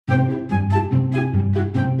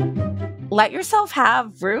let yourself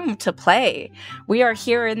have room to play. We are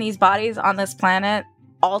here in these bodies on this planet,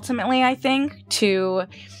 ultimately, I think, to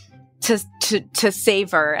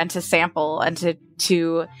savor and to sample and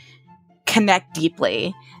to connect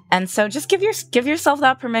deeply. And so just give yourself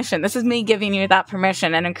that permission. This is me giving you that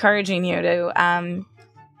permission and encouraging you to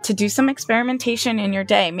do some experimentation in your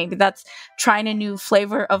day. Maybe that's trying a new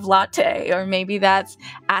flavor of latte, or maybe that's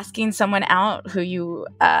asking someone out who you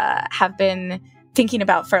have been thinking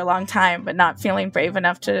about for a long time, but not feeling brave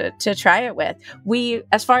enough to try it with.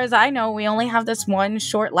 As far as I know, we only have this one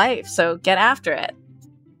short life, so get after it.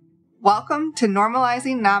 Welcome to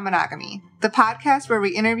Normalizing Non-Monogamy, the podcast where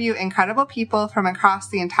we interview incredible people from across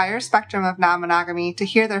the entire spectrum of non-monogamy to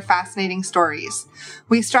hear their fascinating stories.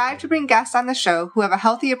 We strive to bring guests on the show who have a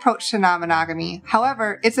healthy approach to non-monogamy.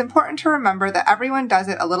 However, it's important to remember that everyone does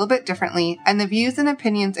it a little bit differently, and the views and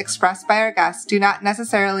opinions expressed by our guests do not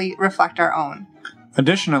necessarily reflect our own.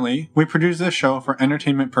 Additionally, we produce this show for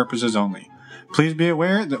entertainment purposes only. Please be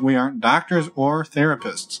aware that we aren't doctors or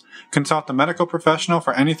therapists. Consult a medical professional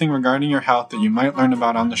for anything regarding your health that you might learn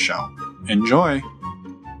about on the show. Enjoy!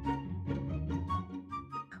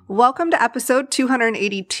 Welcome to episode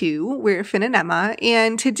 282. We're Finn and Emma,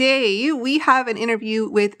 and today we have an interview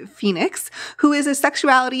with Phoenix, who is a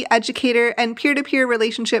sexuality educator and peer-to-peer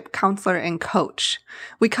relationship counselor and coach.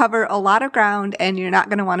 We cover a lot of ground, and you're not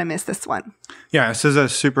going to want to miss this one. Yeah, this is a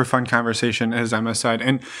super fun conversation, as Emma said.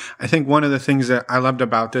 And I think one of the things that I loved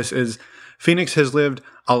about this is Phoenix has lived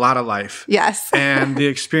a lot of life. Yes. And the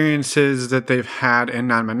experiences that they've had in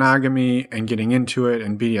non-monogamy and getting into it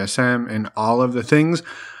and BDSM and all of the things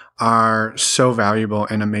are so valuable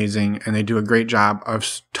and amazing, and they do a great job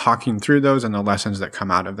of talking through those and the lessons that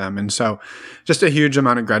come out of them. And so just a huge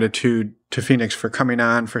amount of gratitude to Phoenix for coming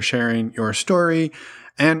on, for sharing your story,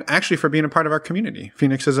 and actually for being a part of our community.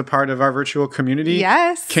 Phoenix is a part of our virtual community.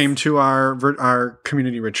 Yes. Came to our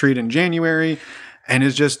community retreat in January and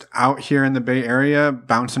is just out here in the Bay Area,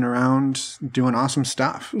 bouncing around, doing awesome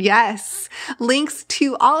stuff. Yes. Links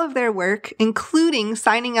to all of their work, including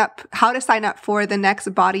how to sign up for the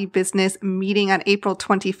next Body Business meeting on April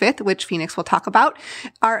 25th, which Phoenix will talk about,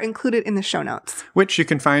 are included in the show notes. Which you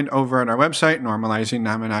can find over at our website,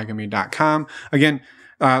 normalizingnonmonogamy.com. Again,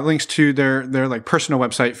 links to their like personal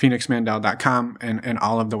website, phoenixmandel.com, and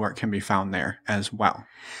all of the work can be found there as well.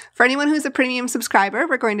 For anyone who's a premium subscriber,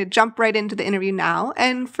 we're going to jump right into the interview now.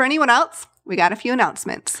 And for anyone else, we got a few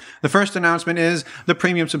announcements. The first announcement is the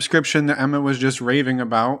premium subscription that Emma was just raving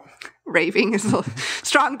about. Raving is a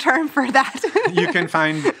strong term for that. You can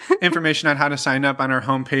find information on how to sign up on our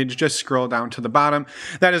homepage. Just scroll down to the bottom.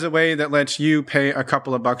 That is a way that lets you pay a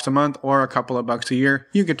couple of bucks a month or a couple of bucks a year.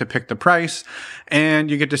 You get to pick the price,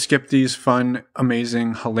 and you get to skip these fun,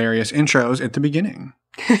 amazing, hilarious intros at the beginning.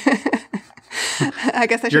 I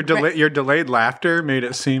guess I should... Your delayed laughter made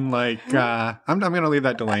it seem like... I'm going to leave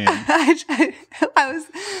that delay in. I was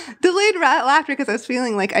delayed laughter because I was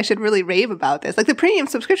feeling like I should really rave about this. Like, the premium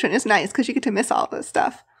subscription is nice because you get to miss all this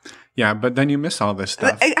stuff. Yeah, but then you miss all this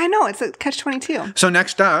stuff. I know. It's a catch-22. So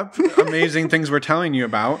next up, amazing things we're telling you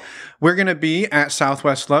about. We're going to be at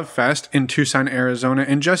Southwest Love Fest in Tucson, Arizona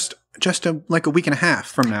in just a week and a half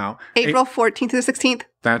from now. April 14th to the 16th.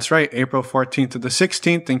 That's right. April 14th to the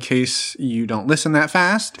 16th, in case you don't listen that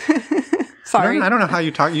fast. Sorry. I don't know how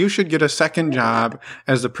you talk. You should get a second job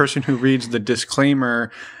as the person who reads the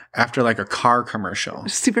disclaimer after like a car commercial.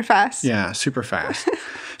 Super fast. Yeah, super fast.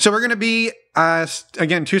 So we're going to be,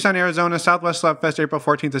 again, Tucson, Arizona, Southwest Love Fest, April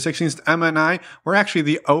 14th to 16th. Emma and I, we're actually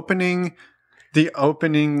the opening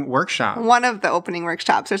workshop. One of the opening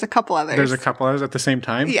workshops. There's a couple others. There's a couple others at the same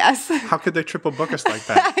time? Yes. How could they triple book us like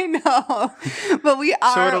that? I know. But we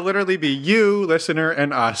are... So it'll literally be you, listener,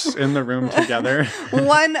 and us in the room together.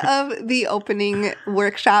 One of the opening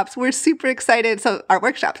workshops. We're super excited. So our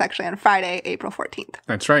workshop's actually on Friday, April 14th.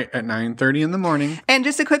 That's right, at 9:30 in the morning. And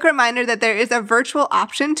just a quick reminder that there is a virtual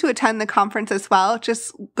option to attend the conference as well.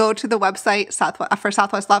 Just go to the website for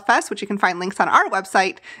Southwest Love Fest, which you can find links on our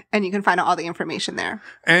website, and you can find out all the information there.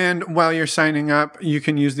 And while you're signing up, you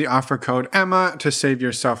can use the offer code Emma to save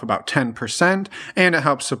yourself about 10%, and it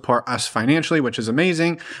helps support us financially, which is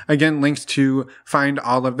amazing. Again, links to find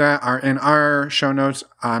all of that are in our show notes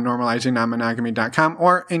on normalizingnonmonogamy.com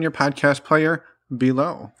or in your podcast player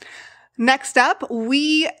below. Next up,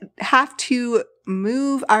 we have to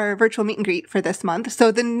move our virtual meet and greet for this month.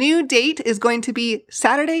 So the new date is going to be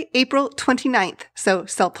Saturday, April 29th. So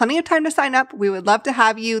still plenty of time to sign up. We would love to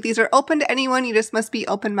have you. These are open to anyone. You just must be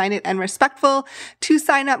open-minded and respectful. To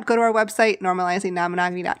sign up, go to our website,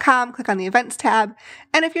 normalizingnonmonogamy.com, click on the events tab.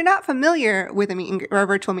 And if you're not familiar with a meet and greet or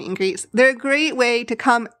virtual meet and greets, they're a great way to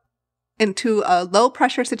come into a low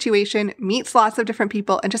pressure situation, meets lots of different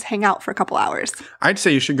people, and just hang out for a couple hours. I'd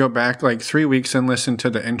say you should go back like 3 weeks and listen to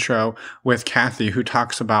the intro with Kathy, who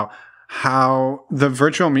talks about how the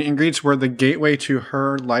virtual meet and greets were the gateway to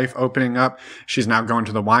her life opening up. She's now going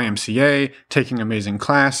to the YMCA, taking amazing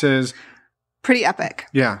classes. Pretty epic.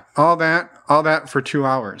 Yeah. All that for 2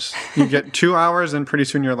 hours. You get 2 hours and pretty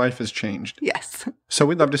soon your life has changed. Yes. So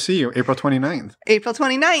we'd love to see you April 29th. April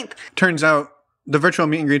 29th. Turns out the virtual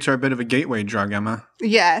meet and greets are a bit of a gateway drug, Emma.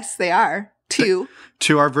 Yes, they are. To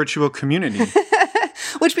our virtual community.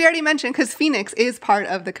 Which we already mentioned because Phoenix is part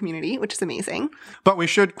of the community, which is amazing. But we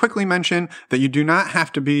should quickly mention that you do not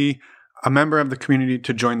have to be a member of the community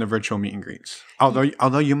to join the virtual meet and greets.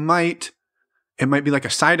 Although you might, it might be like a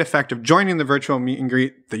side effect of joining the virtual meet and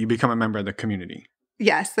greet that you become a member of the community.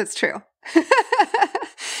 Yes, that's true.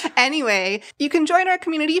 Anyway, you can join our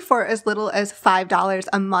community for as little as $5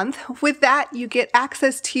 a month. With that, you get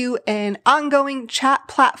access to an ongoing chat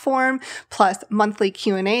platform, plus monthly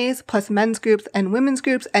Q&As, plus men's groups and women's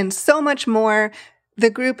groups, and so much more.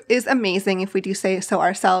 The group is amazing, if we do say so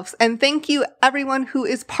ourselves. And thank you, everyone who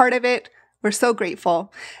is part of it. We're so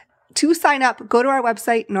grateful. To sign up, go to our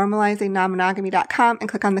website, normalizingnonmonogamy.com, and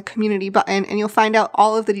click on the community button, and you'll find out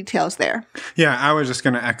all of the details there. Yeah, I was just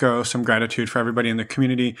going to echo some gratitude for everybody in the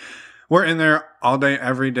community. We're in there all day,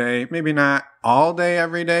 every day. Maybe not all day,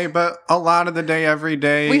 every day, but a lot of the day, every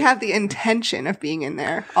day. We have the intention of being in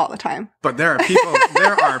there all the time. But there are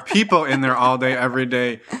people in there all day, every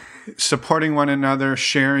day, supporting one another,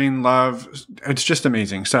 sharing love. It's just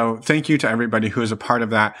amazing. So thank you to everybody who is a part of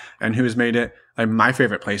that and who has made it like my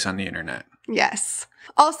favorite place on the internet. Yes.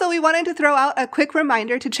 Also, we wanted to throw out a quick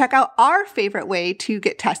reminder to check out our favorite way to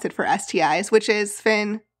get tested for STIs, which is,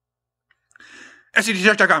 Finn?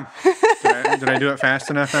 STDtest.com. Did I do it fast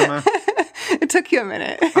enough, Emma? It took you a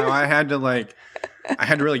minute. Oh, I had to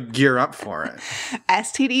really gear up for it.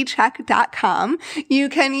 STDcheck.com. You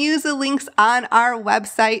can use the links on our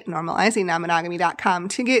website, normalizingnonmonogamy.com,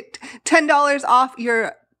 to get $10 off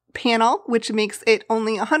your panel, which makes it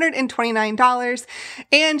only $129.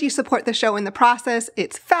 And you support the show in the process.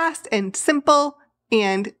 It's fast and simple,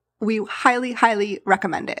 and we highly, highly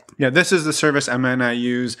recommend it. Yeah, this is the service Emma and I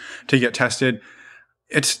use to get tested.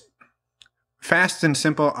 It's fast and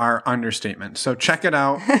simple are understatements. So check it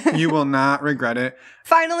out. You will not regret it.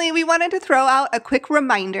 Finally, we wanted to throw out a quick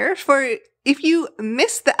reminder for if you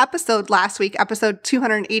missed the episode last week, episode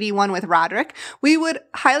 281 with Roderick, we would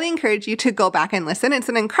highly encourage you to go back and listen. It's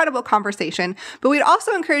an incredible conversation, but we'd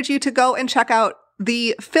also encourage you to go and check out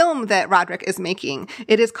the film that Roderick is making.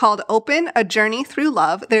 It is called Open, A Journey Through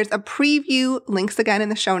Love. There's a preview, links again in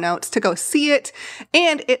the show notes to go see it.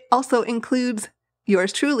 And it also includes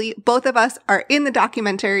yours truly. Both of us are in the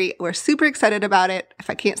documentary. We're super excited about it, if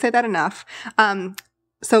I can't say that enough.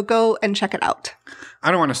 So go and check it out.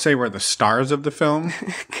 I don't want to say we're the stars of the film.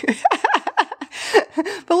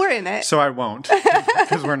 But we're in it. So I won't,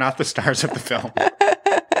 because we're not the stars of the film.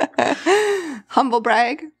 Humble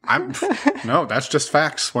brag. No, that's just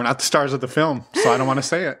facts. We're not the stars of the film, so I don't want to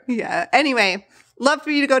say it. Yeah. Anyway, love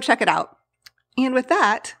for you to go check it out. And with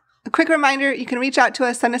that, a quick reminder, you can reach out to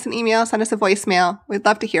us, send us an email, send us a voicemail. We'd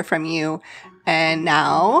love to hear from you. And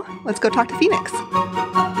now, let's go talk to Phoenix.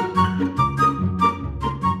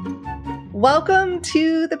 Welcome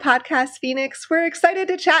to the podcast, Phoenix. We're excited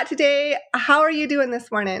to chat today. How are you doing this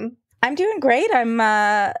morning? I'm doing great. I'm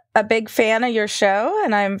a big fan of your show,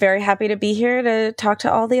 and I'm very happy to be here to talk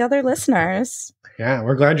to all the other listeners. Yeah,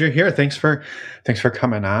 we're glad you're here. Thanks for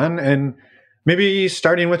coming on, and maybe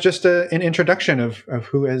starting with just an introduction of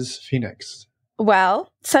who is Phoenix.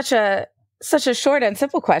 Well, such a short and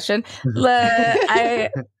simple question. I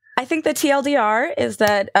think the TLDR is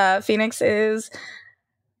that Phoenix is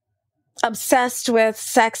obsessed with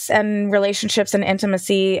sex and relationships and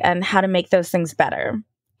intimacy and how to make those things better.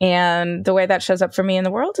 And the way that shows up for me in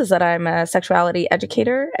the world is that I'm a sexuality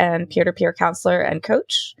educator and peer-to-peer counselor and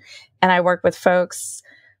coach. And I work with folks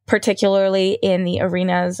particularly in the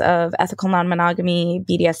arenas of ethical non-monogamy,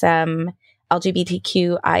 BDSM,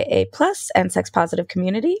 LGBTQIA+, and sex-positive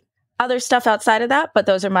community. Other stuff outside of that, but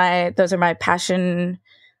those are my passion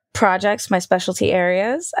projects, my specialty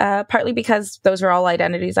areas, partly because those are all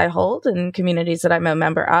identities I hold and communities that I'm a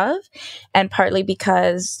member of, and partly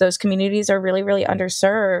because those communities are really, really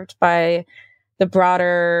underserved by the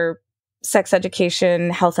broader sex education,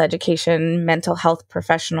 health education, mental health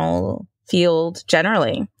professional field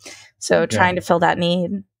generally. So trying to fill that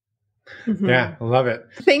need. Mm-hmm. Yeah, I love it.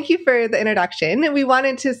 Thank you for the introduction. We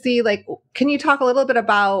wanted to see, can you talk a little bit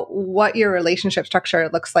about what your relationship structure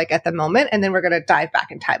looks like at the moment? And then we're going to dive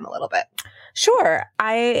back in time a little bit. Sure.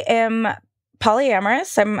 I am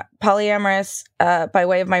polyamorous. I'm polyamorous by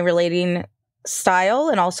way of my relating style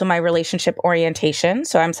and also my relationship orientation.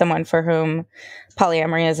 So I'm someone for whom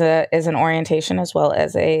polyamory is an orientation as well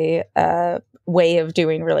as a way of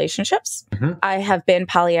doing relationships. Mm-hmm. I have been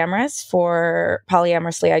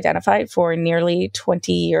polyamorously identified for nearly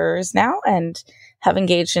 20 years now and have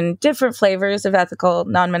engaged in different flavors of ethical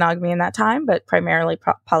non-monogamy in that time, but primarily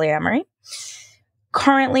polyamory.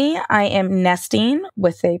 Currently, I am nesting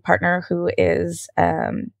with a partner who is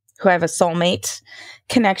who I have a soulmate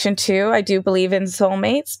connection to. I do believe in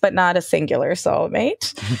soulmates, but not a singular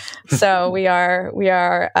soulmate. So we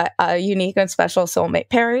are a unique and special soulmate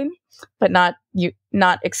pairing, but not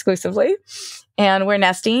exclusively. And we're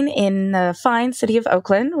nesting in the fine city of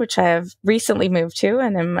Oakland, which I have recently moved to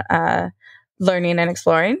and am learning and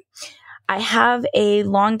exploring. I have a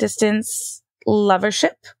long distance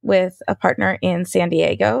lovership with a partner in San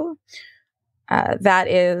Diego. That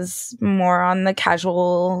is more on the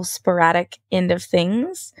casual, sporadic end of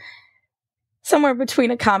things. Somewhere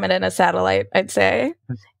between a comet and a satellite, I'd say.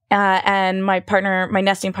 And my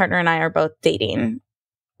nesting partner and I are both dating.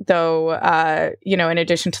 Though, in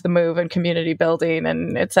addition to the move and community building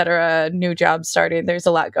and et cetera, new jobs starting, there's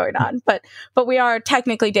a lot going on. But we are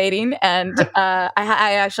technically dating. And I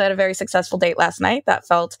actually had a very successful date last night that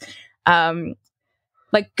felt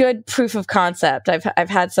like good proof of concept. I've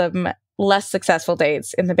had some less successful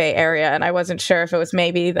dates in the Bay Area, and I wasn't sure if it was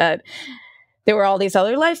maybe that there were all these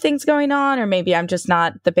other life things going on, or maybe I'm just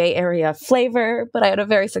not the Bay Area flavor. But I had a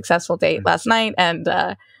very successful date last night, and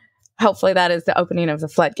hopefully that is the opening of the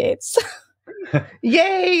floodgates.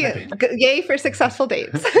 Yay! Yay for successful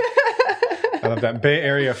dates. I love that Bay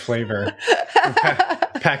Area flavor.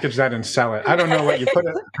 Package that and sell it. I don't know what you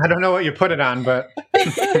put it on, but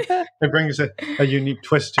it brings a unique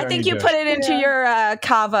twist to it. I think you put it into your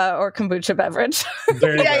kava or kombucha beverage.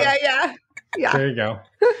 There you go. Yeah. There you go.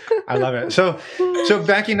 I love it. So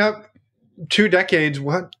backing up 2 decades,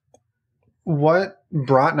 what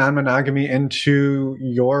brought non-monogamy into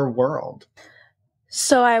your world?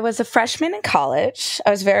 So I was a freshman in college.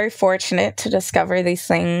 I was very fortunate to discover these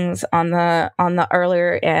things on the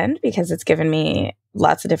earlier end because it's given me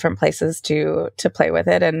lots of different places to play with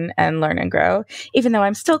it and learn and grow, even though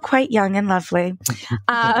I'm still quite young and lovely.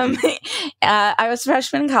 I was a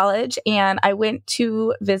freshman in college and I went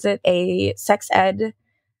to visit a sex ed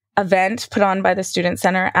event put on by the Student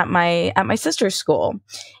Center at my sister's school.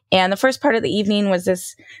 And the first part of the evening was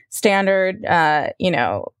this standard,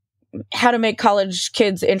 how to make college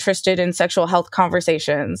kids interested in sexual health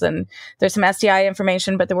conversations. And there's some STI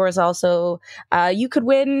information, but there was also, you could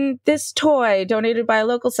win this toy donated by a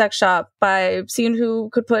local sex shop by seeing who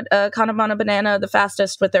could put a condom on a banana the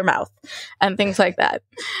fastest with their mouth and things like that.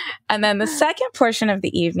 And then the second portion of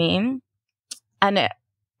the evening, and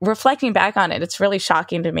reflecting back on it, it's really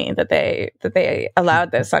shocking to me that they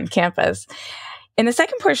allowed this on campus. In the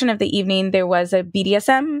second portion of the evening, there was a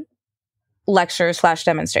BDSM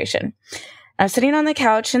lecture/demonstration. I was sitting on the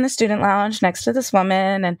couch in the student lounge next to this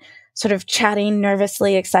woman and sort of chatting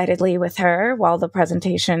nervously, excitedly with her while the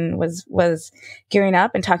presentation was gearing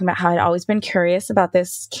up and talking about how I'd always been curious about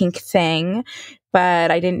this kink thing, but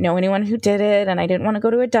I didn't know anyone who did it and I didn't want to go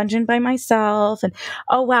to a dungeon by myself. And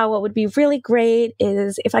oh wow, what would be really great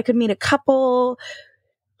is if I could meet a couple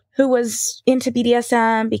who was into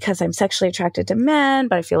BDSM because I'm sexually attracted to men,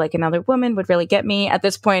 but I feel like another woman would really get me. At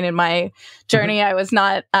this point in my journey, mm-hmm. I was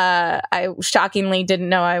not, I shockingly didn't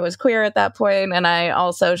know I was queer at that point. And I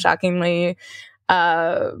also shockingly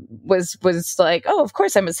was like, oh, of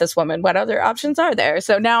course I'm a cis woman. What other options are there?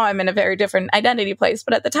 So now I'm in a very different identity place.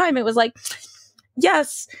 But at the time it was like,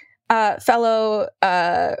 yes, fellow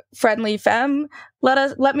friendly femme,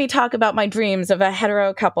 let me talk about my dreams of a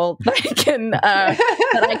hetero couple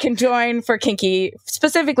that I can join for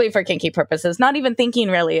specifically for kinky purposes, not even thinking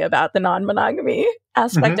really about the non-monogamy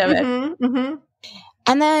aspect of it. Mm-hmm, mm-hmm.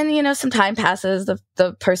 And then, some time passes.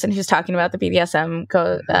 The person who's talking about the BDSM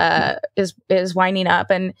is winding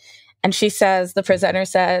up, and she says, the presenter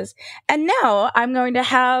says, and now I'm going to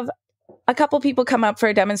have a couple people come up for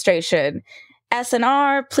a demonstration.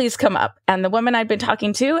 S&R, please come up. And the woman I'd been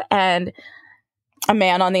talking to and a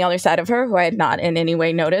man on the other side of her who I had not in any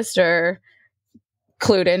way noticed or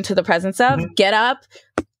clued into the presence of, mm-hmm. get up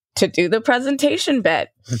to do the presentation bit.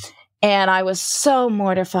 And I was so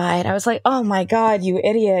mortified. I was like, oh my God, you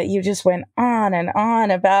idiot. You just went on and on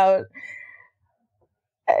about,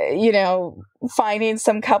 finding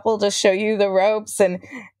some couple to show you the ropes and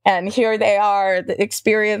here they are, the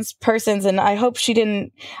experienced persons. And I hope you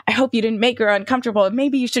didn't make her uncomfortable.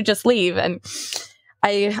 Maybe you should just leave. And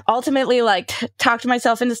I ultimately talked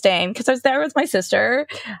myself into staying because I was there with my sister.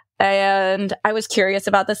 And I was curious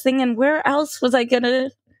about this thing, and where else was I going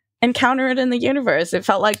to encounter it in the universe? It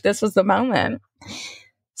felt like this was the moment.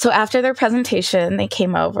 So after their presentation, they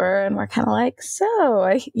came over and were kind of like,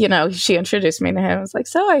 she introduced me to him. I was like,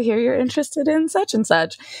 so I hear you're interested in such and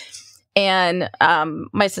such. And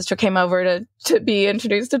my sister came over to be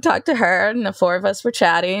introduced to talk to her, and the four of us were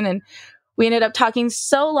chatting, and we ended up talking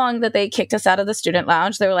so long that they kicked us out of the student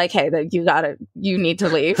lounge. They were like, hey, you need to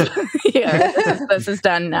leave. This is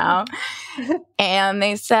done now. And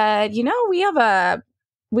they said,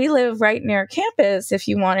 we live right near campus if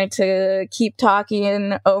you wanted to keep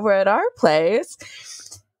talking over at our place.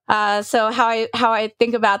 So how I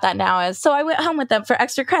think about that now is, so I went home with them for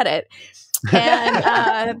extra credit.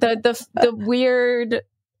 And the weird,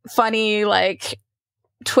 funny,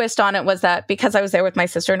 twist on it was that because I was there with my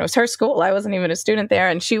sister and it was her school, I wasn't even a student there,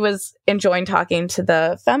 and she was enjoying talking to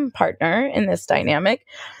the femme partner in this dynamic.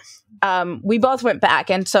 We both went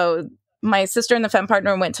back, and so my sister and the femme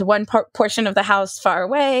partner went to one portion of the house far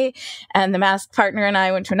away, and the masked partner and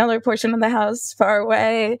I went to another portion of the house far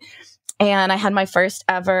away. And I had my first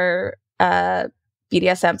ever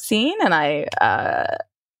BDSM scene, and I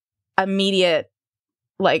immediate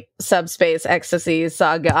subspace ecstasy,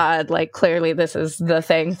 saw God, clearly this is the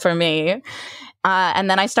thing for me.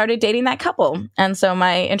 And then I started dating that couple. And so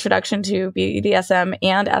my introduction to BDSM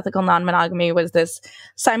and ethical non-monogamy was this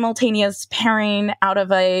simultaneous pairing out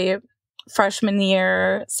of a freshman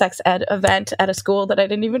year sex ed event at a school that I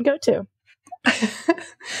didn't even go to.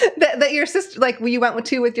 that your sister, you went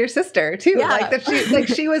to with your sister too. Yeah.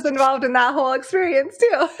 That she was involved in that whole experience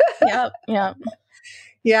too. Yep.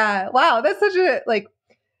 Yeah. Wow. That's such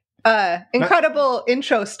a incredible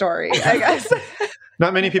intro story, I guess.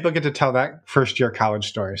 Not many people get to tell that first year college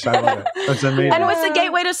story, so I love it. That's amazing. And it was the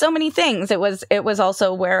gateway to so many things. It was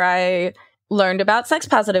also where I learned about sex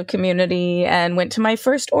positive community and went to my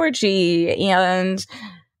first orgy and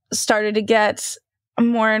started to get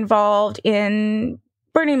more involved in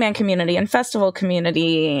Burning Man community and festival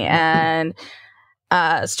community, and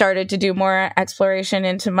started to do more exploration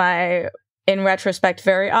into my, in retrospect,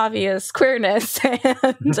 very obvious queerness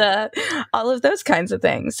and all of those kinds of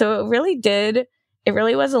things. So it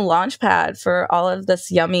really was a launch pad for all of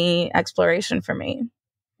this yummy exploration for me.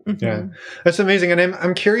 Mm-hmm. Yeah, that's amazing. And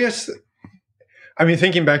I'm curious, I mean,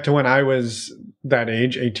 thinking back to when I was that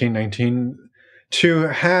age, 18, 19, to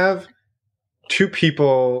have two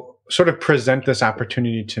people sort of present this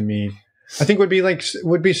opportunity to me, I think would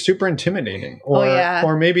be super intimidating.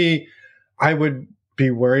 Or maybe I would be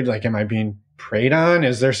worried, am I being preyed on?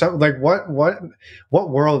 Is there something what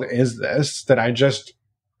world is this that I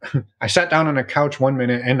sat down on a couch 1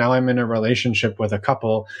 minute and now I'm in a relationship with a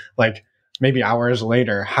couple, maybe hours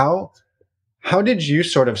later. How did you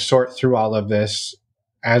sort of sort through all of this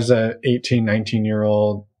as a 18,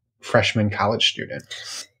 19-year-old freshman college student?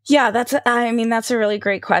 Yeah, that's a really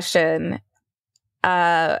great question.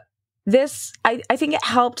 I think it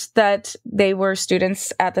helped that they were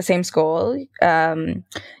students at the same school.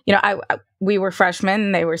 We were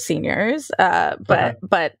freshmen, they were seniors,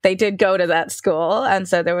 but they did go to that school. And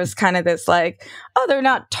so there was kind of this they're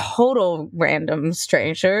not total random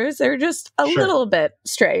strangers. They're just a little bit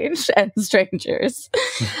strange and strangers.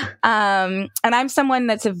 And I'm someone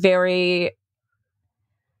that's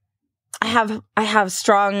I have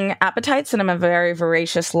strong appetites, and I'm a very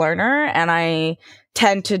voracious learner, and I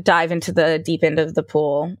tend to dive into the deep end of the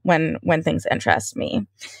pool when things interest me.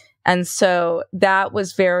 And so that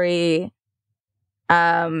was very,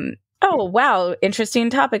 oh, wow,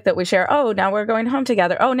 interesting topic that we share. Oh, now we're going home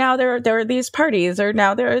together. Oh, now there are these parties, or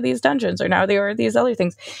now there are these dungeons, or now there are these other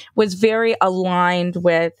things, was very aligned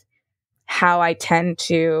with how I tend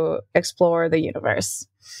to explore the universe.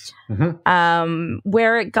 Mm-hmm.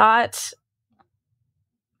 Where it got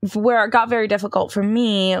very difficult for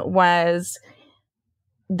me was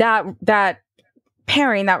that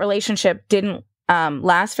pairing, that relationship didn't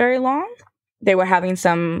last very long. They were having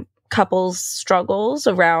some couples struggles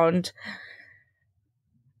around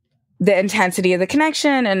the intensity of the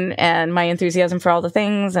connection and my enthusiasm for all the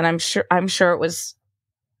things. And I'm sure it was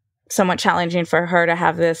somewhat challenging for her to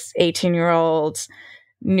have this 18-year-old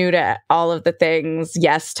new to all of the things,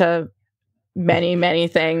 yes to many, many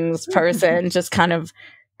things person, just kind of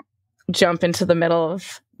jump into the middle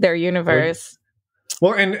of their universe.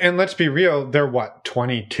 Well, and let's be real, they're what,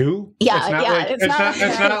 22? Yeah, it's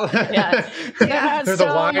not they're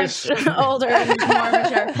so much older and more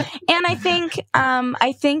mature. And I think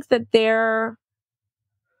that their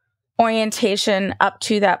orientation up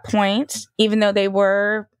to that point, even though they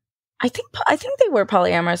were, I think they were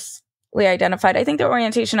polyamorously identified. I think their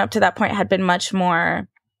orientation up to that point had been much more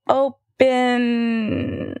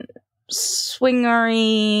open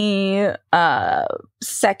swingery,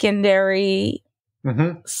 secondary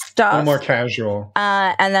stuff. A little more casual.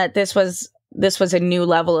 And that this was a new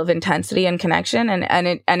level of intensity and connection, and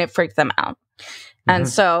it freaked them out. And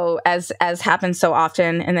so, as happens so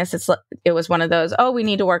often in this, it was one of those, oh, we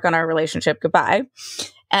need to work on our relationship, goodbye.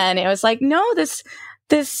 And it was like, no, this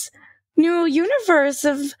new universe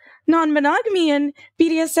of non-monogamy and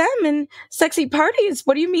BDSM and sexy parties.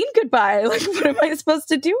 What do you mean goodbye? Like, what am I supposed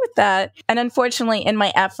to do with that? And unfortunately, in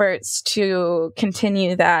my efforts to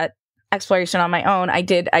continue that exploration on my own, I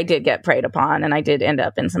did get preyed upon, and I did end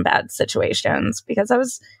up in some bad situations because I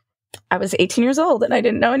was 18 years old and I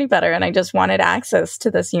didn't know any better, and I just wanted access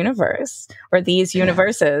to this universe or these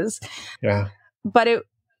universes. Yeah. But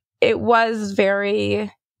it was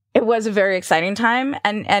a very exciting time,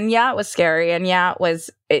 and yeah, it was scary, and yeah, it was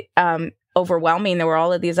overwhelming. There were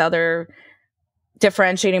all of these other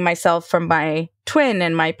differentiating myself from my twin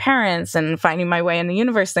and my parents and finding my way in the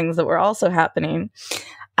universe things that were also happening.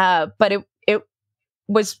 But it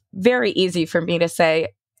was very easy for me to say,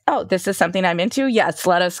 oh, this is something I'm into. Yes,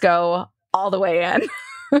 let us go all the way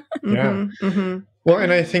in. Yeah. Well,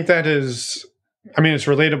 and I think that is, I mean, it's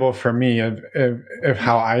relatable for me of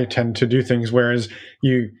how I tend to do things. Whereas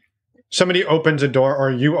somebody opens a door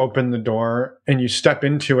or you open the door and you step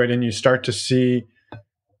into it and you start to see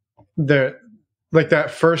that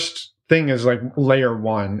first thing is like layer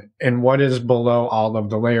one, and what is below all of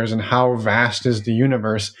the layers, and how vast is the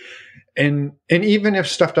universe. And even if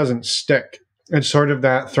stuff doesn't stick, it's sort of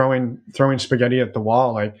that throwing spaghetti at the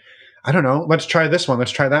wall. Like, I don't know, let's try this one.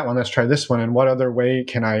 Let's try that one. Let's try this one. And what other way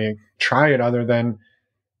can I try it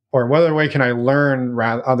what other way can I learn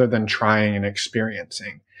other than trying and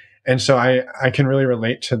experiencing? And so I can really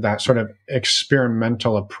relate to that sort of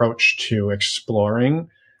experimental approach to exploring.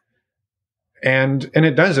 And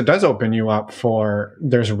it does open you up for,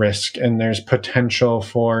 there's risk and there's potential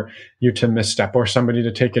for you to misstep or somebody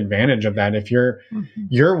to take advantage of that. If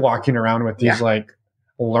you're walking around with these like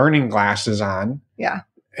learning glasses on,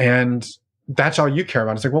 and that's all you care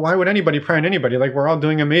about. It's like, well, why would anybody pry on anybody? Like, we're all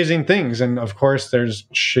doing amazing things. And of course there's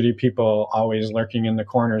shitty people always lurking in the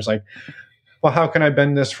corners. Like, well, how can I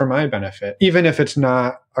bend this for my benefit? Even if it's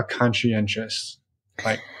not a conscientious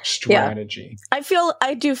like strategy. Yeah.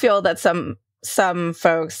 I do feel that some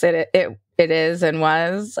folks it is and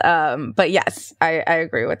was, but yes, I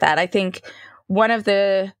agree with that. I think one of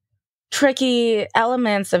the tricky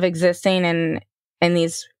elements of existing in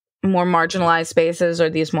these more marginalized spaces or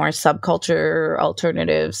these more subculture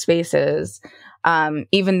alternative spaces,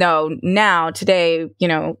 even though today,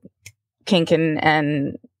 kink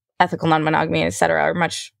and ethical non-monogamy, et cetera, are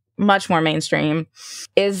much, much more mainstream,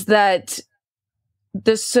 is that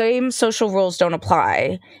the same social rules don't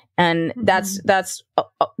apply. And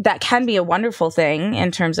that can be a wonderful thing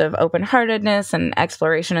in terms of open-heartedness and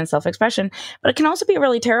exploration and self-expression, but it can also be a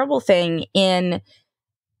really terrible thing in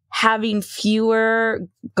having fewer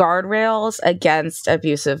guardrails against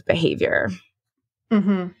abusive behavior.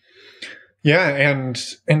 Yeah,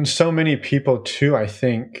 and so many people too, I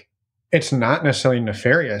think it's not necessarily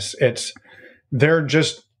nefarious. They're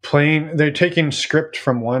just they're taking script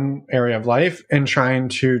from one area of life and trying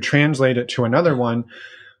to translate it to another one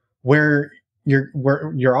where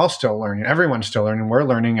you're all still learning. Everyone's still learning. We're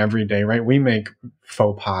learning every day, right? We make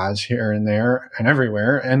faux pas here and there and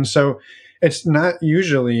everywhere. And so it's not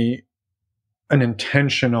usually an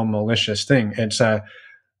intentional malicious thing. It's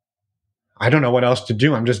I don't know what else to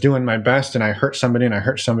do. I'm just doing my best, and I hurt somebody and I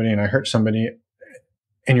hurt somebody and I hurt somebody,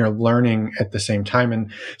 and you're learning at the same time.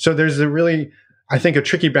 And so there's I think a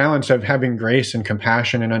tricky balance of having grace and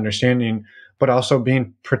compassion and understanding, but also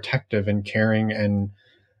being protective and caring and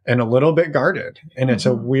a little bit guarded. And it's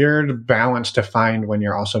a weird balance to find when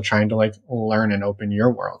you're also trying to like learn and open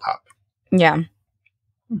your world up. Yeah.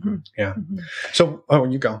 Yeah. So,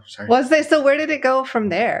 you go. Sorry. So where did it go from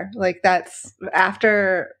there? Like, that's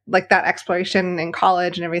after like that exploration in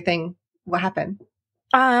college and everything. What happened?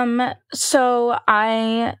 So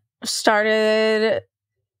I started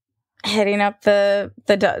hitting up the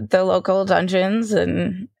local dungeons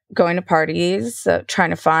and going to parties,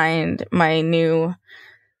 trying to find my new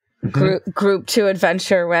group to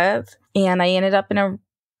adventure with. And I ended up in a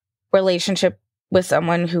relationship with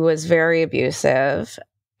someone who was very abusive.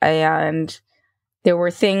 And there were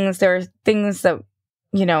things that,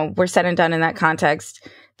 were said and done in that context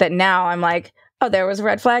that now I'm like, oh, there was a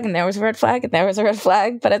red flag and there was a red flag and there was a red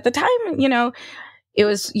flag. But at the time, it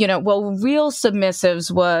was, well, real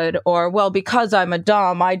submissives would, or, well, because I'm a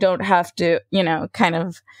dom, I don't have to, kind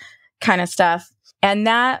of stuff. And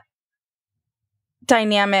that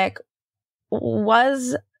dynamic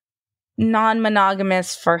was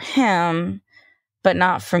non-monogamous for him, but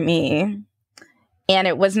not for me. And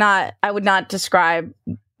it was not, I would not describe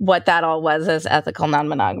what that all was as ethical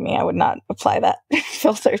non-monogamy. I would not apply that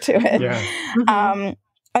filter to it. Yeah.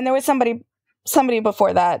 And there was somebody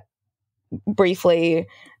before that briefly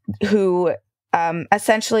who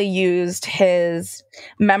essentially used his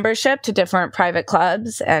membership to different private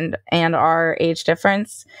clubs and our age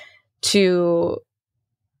difference to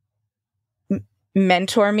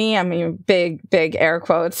mentor me. I mean, big air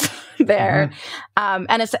quotes there.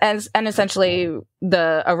 And essentially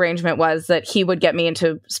the arrangement was that he would get me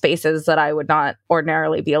into spaces that I would not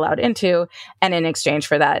ordinarily be allowed into. And in exchange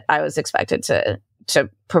for that, I was expected to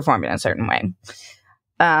perform in a certain way.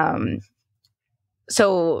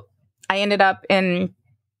 So I ended up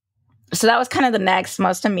so that was kind of the next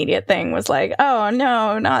most immediate thing, was like, oh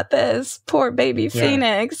no, not this poor baby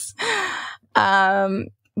Phoenix. But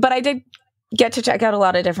I did get to check out a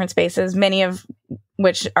lot of different spaces, many of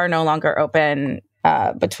which are no longer open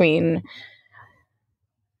between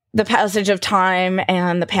the passage of time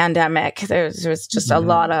and the pandemic. There was just a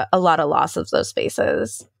lot of loss of those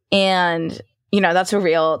spaces. And that's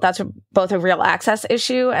both a real access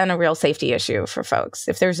issue and a real safety issue for folks.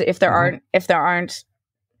 If there aren't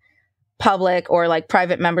public or like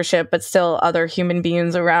private membership, but still other human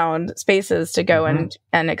beings around spaces to go and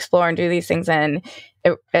explore and do these things in,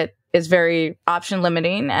 it is very option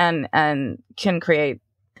limiting and can create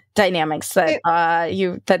dynamics that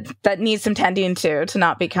that need some tending to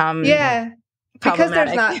not become because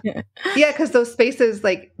there's not because those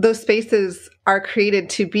spaces are created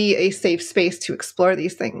to be a safe space to explore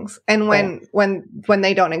these things, and when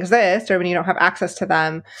they don't exist, or when you don't have access to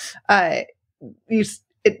them, that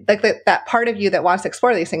part of you that wants to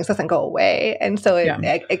explore these things doesn't go away, and so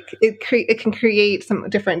it can create some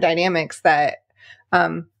different dynamics that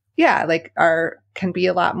can be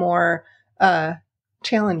a lot more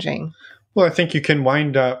challenging. Well, I think you can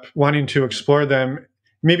wind up wanting to explore them.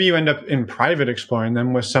 Maybe you end up in private exploring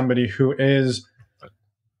them with somebody who is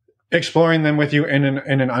exploring them with you in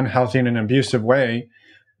an unhealthy and an abusive way,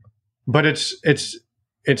 but it's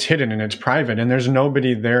hidden and it's private, and there's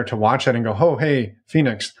nobody there to watch it and go, oh, hey,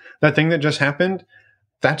 Phoenix, that thing that just happened,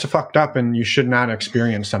 that's fucked up, and you should not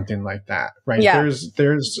experience something like that, right? Yeah.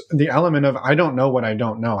 There's the element of, I don't know what I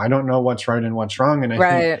don't know. I don't know what's right and what's wrong. And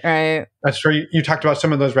I think that's where you talked about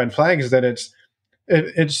some of those red flags, that it's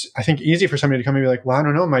I think easy for somebody to come and be like, well, I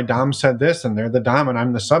don't know, my dom said this and they're the dom and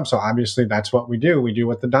I'm the sub, so obviously that's what we do. We do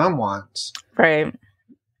what the dom wants. Right.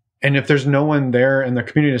 And if there's no one there in the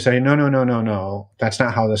community to say, no, that's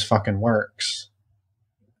not how this fucking works,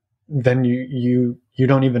 then you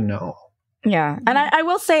don't even know. Yeah. And I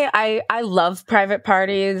will say I love private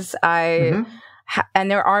parties. And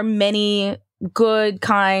there are many good,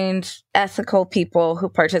 kind, ethical people who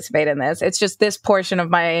participate in this. It's just this portion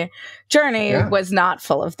of my journey was not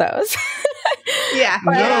full of those.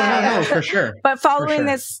 No, for sure. But following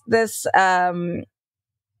this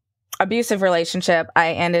abusive relationship,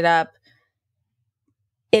 I ended up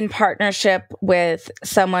in partnership with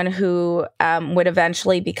someone who would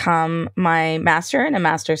eventually become my master in a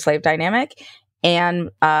master-slave dynamic.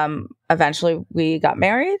 And eventually we got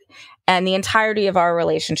married. And the entirety of our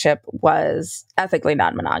relationship was ethically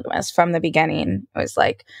non-monogamous from the beginning. It was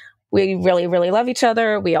like, we really, really love each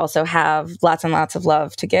other. We also have lots and lots of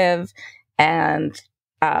love to give. And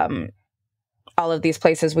all of these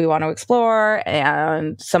places we want to explore.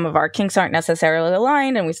 And some of our kinks aren't necessarily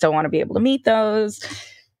aligned, and we still want to be able to meet those,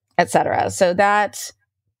 etc. So that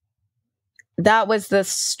was the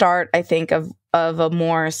start, I think, of a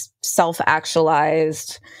more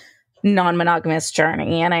self-actualized non-monogamous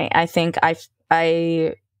journey. And I think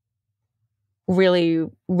I really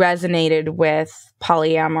resonated with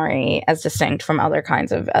polyamory as distinct from other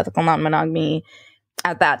kinds of ethical non-monogamy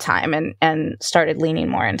at that time, and started leaning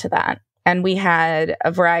more into that. And we had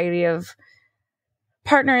a variety of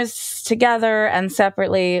partners together and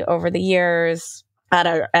separately over the years.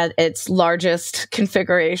 At its largest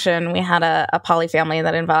configuration, we had a polyfamily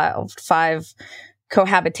that involved 5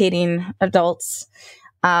 cohabitating adults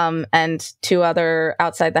and 2 other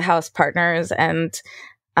outside the house partners. And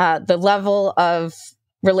the level of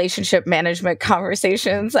relationship management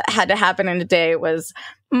conversations that had to happen in a day was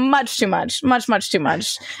much too much.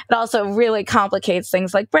 It also really complicates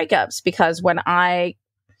things like breakups, because when I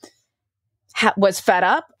was fed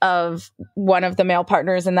up of one of the male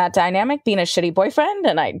partners in that dynamic being a shitty boyfriend,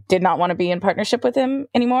 and I did not want to be in partnership with him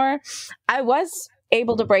anymore, I was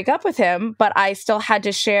able to break up with him, but I still had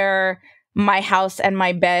to share my house and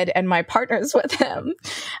my bed and my partners with him.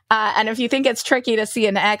 And if you think it's tricky to see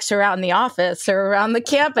an ex around the office or around the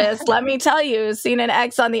campus, let me tell you, seeing an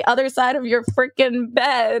ex on the other side of your freaking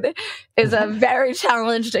bed is a very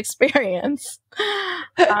challenged experience.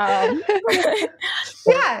 Yeah.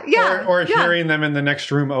 Or hearing them in the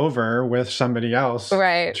next room over with somebody else.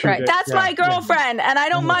 Right. That's my girlfriend, and I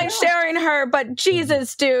don't mind sharing her, but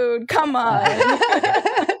Jesus, dude, come on.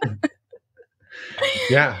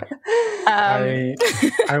 Yeah.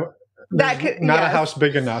 Not a house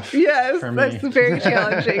big enough. Yes, for me. that's very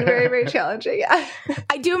challenging. Very, very challenging. Yeah.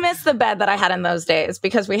 I do miss the bed that I had in those days,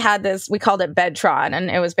 because we had this, we called it Bedtron,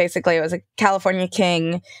 and it was a California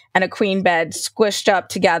king and a queen bed squished up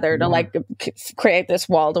together to like create this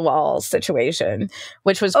wall-to-wall situation,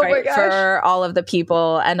 which was great for all of the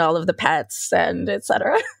people and all of the pets and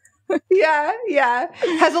etc. Yeah.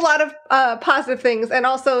 Has a lot of positive things and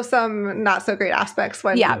also some not so great aspects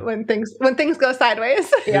when things go sideways.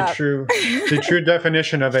 The true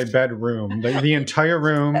definition of a bedroom. The entire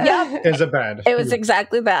room is a bed. It was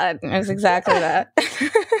exactly that.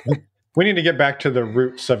 We need to get back to the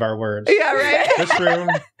roots of our words. Yeah, right. This room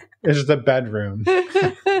is the bedroom.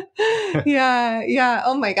 Yeah.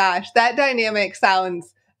 Oh my gosh. That dynamic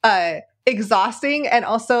sounds exhausting and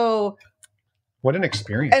also what an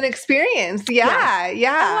experience. Yeah.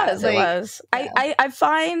 It was. I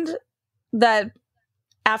find that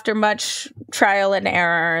after much trial and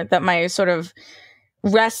error that my sort of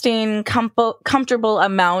resting, comfortable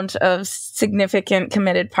amount of significant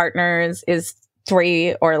committed partners is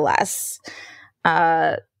 3 or less.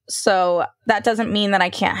 So that doesn't mean that I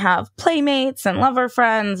can't have playmates and lover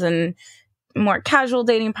friends and more casual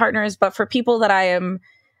dating partners, but for people that I am,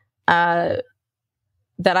 that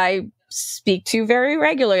I speak to very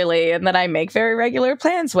regularly and that I make very regular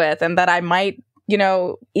plans with, and that I might,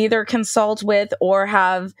 either consult with or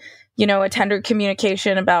have, a tender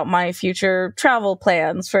communication about my future travel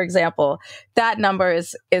plans, for example, that number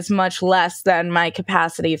is much less than my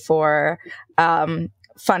capacity for fun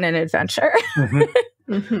and adventure.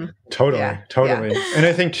 Totally. Yeah. And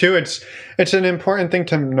I think too, it's an important thing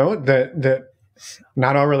to note that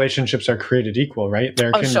not all relationships are created equal, right?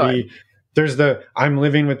 There can be. There's I'm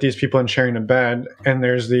living with these people and sharing a bed, and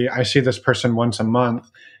there's I see this person once a month,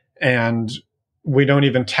 and we don't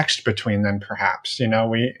even text between them. Perhaps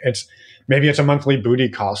maybe it's a monthly booty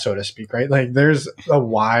call, so to speak, right? Like there's a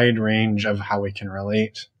wide range of how we can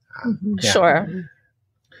relate. Sure.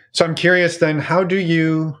 So I'm curious then, how do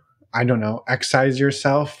you, excise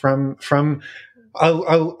yourself from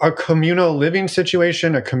a communal living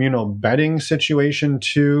situation, a communal bedding situation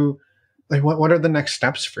to. Like what are the next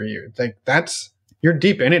steps for you? Like you're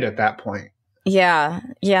deep in it at that point. Yeah.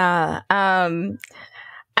 I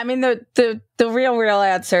mean, the real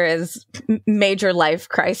answer is major life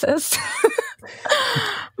crisis.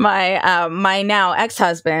 My now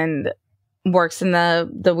ex-husband works in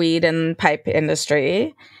the weed and pipe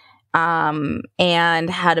industry, and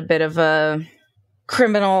had a bit of a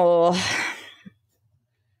criminal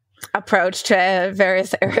approach to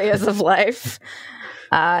various areas of life.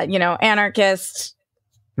 Anarchist.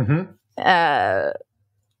 Mm-hmm.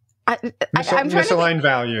 Misaligned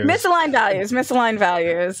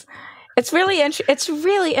values. It's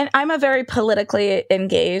really, and I'm a very politically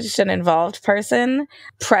engaged and involved person.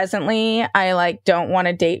 Presently, I don't want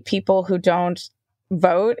to date people who don't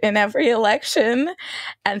vote in every election,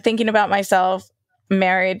 and thinking about myself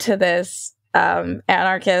married to this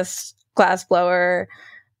anarchist, glassblower,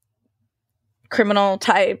 criminal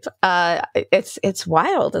type. It's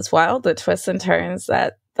wild. It's wild, the twists and turns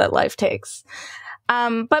that life takes.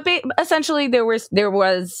 But essentially, there was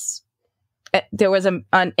an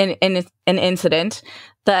incident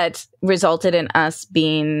that resulted in us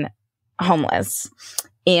being homeless,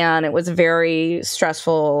 and it was very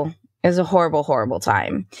stressful. It was a horrible, horrible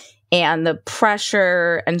time, and the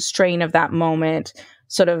pressure and strain of that moment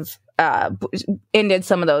sort of ended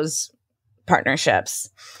some of those partnerships.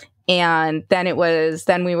 And then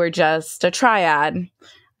we were just a triad,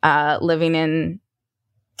 living in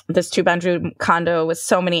this 2-bedroom condo with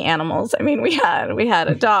so many animals. I mean, we had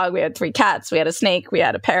a dog, we had 3 cats, we had a snake, we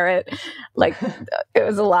had a parrot. It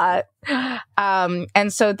was a lot.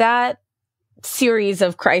 And so that series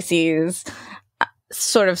of crises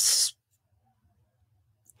sort of,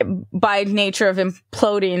 by nature of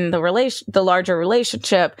imploding the larger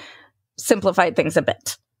relationship, simplified things a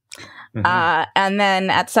bit. Mm-hmm. And then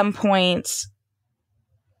at some point,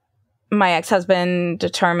 my ex-husband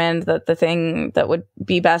determined that the thing that would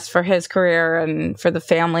be best for his career and for the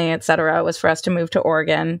family, et cetera, was for us to move to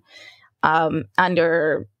Oregon,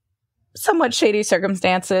 under somewhat shady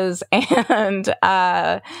circumstances. And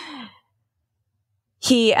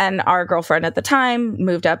he and our girlfriend at the time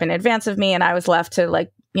moved up in advance of me, and I was left to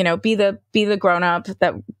like, you know, be the grown up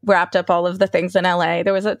that wrapped up all of the things in LA.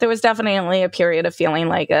 There was definitely a period of feeling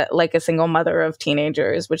like a single mother of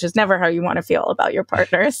teenagers, which is never how you want to feel about your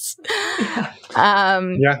partners.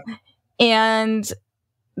 And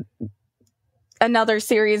another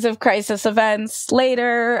series of crisis events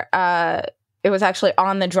later, it was actually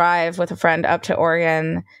on the drive with a friend up to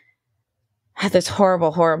Oregon. Had this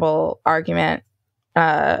horrible argument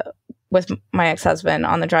with my ex-husband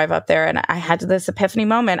on the drive up there, and I had this epiphany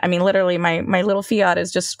moment. I mean, literally, my little Fiat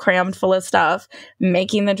is just crammed full of stuff.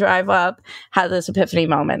 Making the drive up, had this epiphany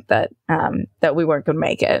moment that we weren't going to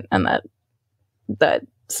make it, and that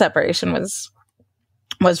separation was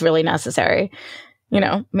really necessary. You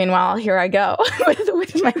know. Meanwhile, here I go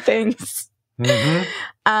with my things.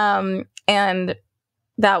 Mm-hmm. And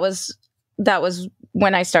that was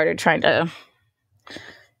when I started trying to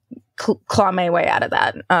claw my way out of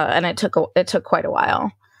that, and it took quite a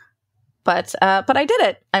while, but I did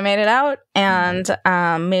it. I made it out and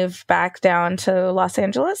moved back down to Los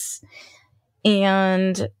Angeles,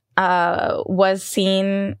 and was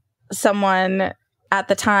seeing someone at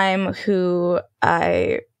the time who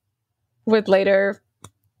I would later,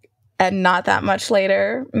 and not that much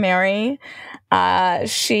later, marry. I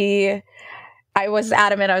was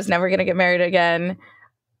adamant I was never going to get married again.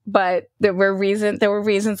 But there were reasons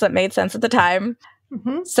that made sense at the time.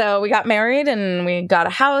 Mm-hmm. So we got married, and we got a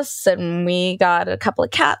house, and we got a couple of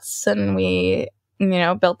cats, and we, you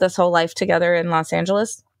know, built this whole life together in Los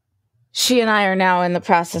Angeles. She and I are now in the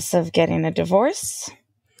process of getting a divorce.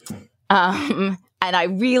 And I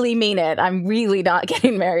really mean it. I'm really not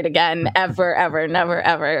getting married again, ever, never,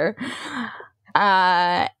 ever.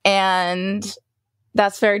 And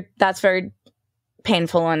that's very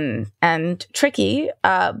painful and tricky,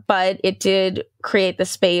 but it did create the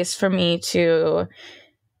space for me to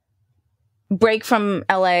break from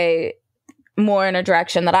LA more in a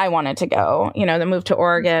direction that I wanted to go. You know, the move to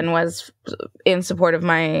Oregon was in support of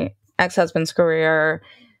my ex-husband's career.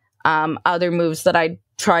 Other moves that I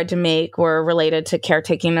tried to make were related to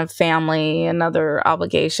caretaking of family and other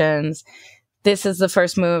obligations. This is the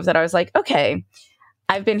first move that I was like, okay,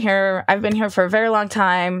 I've been here for a very long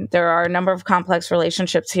time. There are a number of complex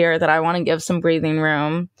relationships here that I want to give some breathing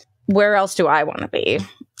room. Where else do I want to be?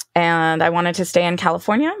 And I wanted to stay in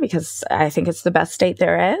California because I think it's the best state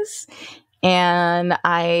there is. And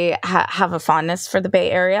I have a fondness for the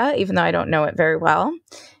Bay Area, even though I don't know it very well.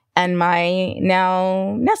 And my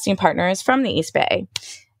now nesting partner is from the East Bay.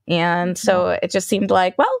 And so it just seemed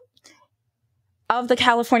like, well, of the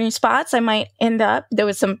California spots, I might end up. There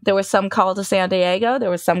was some call to San Diego. There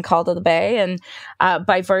was some call to the Bay, and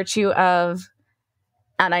by virtue of,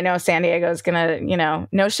 and I know San Diego is gonna, you know,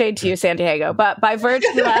 no shade to you, San Diego, but by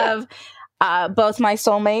virtue of both my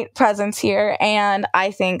soulmate presence here and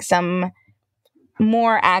I think some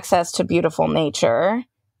more access to beautiful nature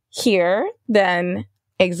here than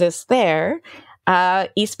exists there,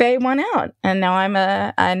 East Bay won out, and now I'm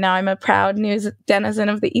a proud new denizen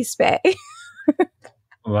of the East Bay.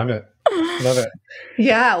 Love it.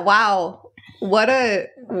 Yeah. Wow. What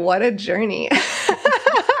a journey.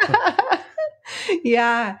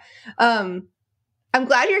 Yeah. I'm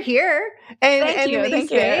glad you're here and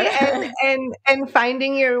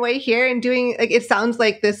finding your way here and doing, like, it sounds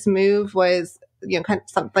like this move was, you know, kind of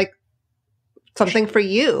something for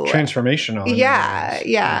you. Transformational.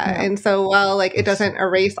 Yeah. And so, well, like, it doesn't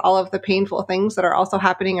erase all of the painful things that are also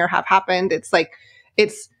happening or have happened. It's like,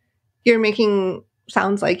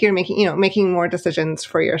 sounds like you're making more decisions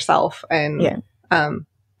for yourself. And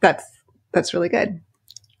that's really good.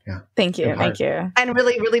 Yeah. Thank you. And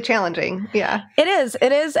really, really challenging. Yeah. It is.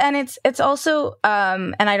 And it's also,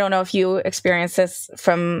 and I don't know if you experience this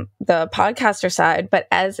from the podcaster side, but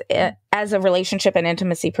as a relationship and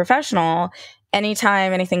intimacy professional,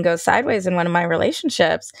 anytime anything goes sideways in one of my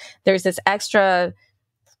relationships, there's this extra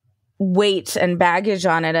weight and baggage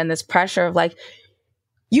on it, and this pressure of like,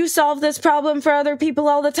 you solve this problem for other people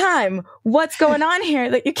all the time. What's going on here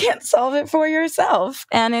that you can't solve it for yourself?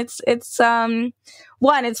 And it's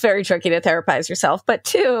one, it's very tricky to therapize yourself, but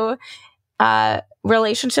two,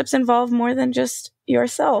 relationships involve more than just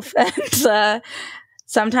yourself. And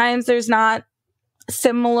sometimes there's not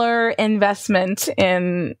similar investment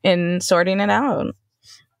in sorting it out.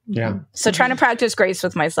 Yeah. So trying to practice grace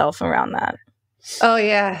with myself around that. Oh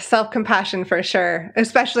yeah. Self-compassion for sure.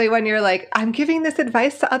 Especially when you're like, I'm giving this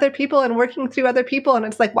advice to other people and working through other people. And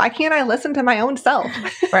it's like, why can't I listen to my own self?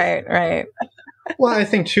 Right. Well, I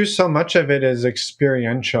think too, so much of it is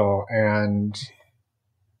experiential, and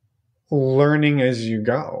learning as you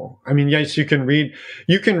go. I mean, yes, you can read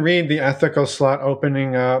The Ethical Slut,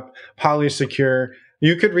 Opening Up, Polysecure.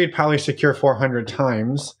 You could read Polysecure 400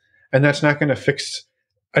 times, and that's not going to fix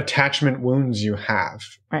attachment wounds you have.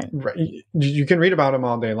 Right. You can read about them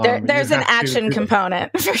all day long. There's an action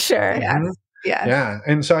component for sure. Yes. Yes. Yeah.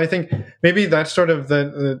 And so I think maybe that's sort of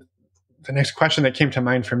the next question that came to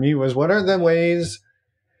mind for me was, what are the ways,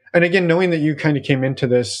 and again, knowing that you kind of came into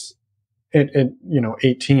this at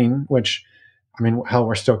 18, which, I mean, hell,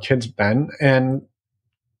 we're still kids, Ben, and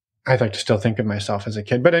I like to still think of myself as a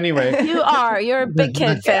kid. But anyway. You're a big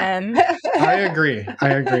kid fan. I agree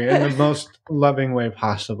in the most loving way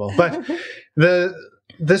possible. But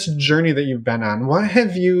this journey that you've been on, what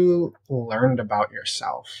have you learned about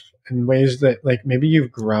yourself in ways that, like, maybe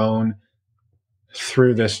you've grown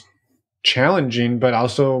through this challenging but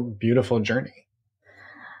also beautiful journey?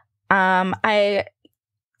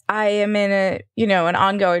 I am in an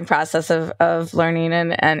ongoing process of learning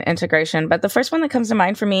and integration. But the first one that comes to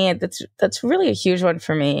mind for me, that's really a huge one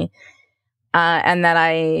for me, and that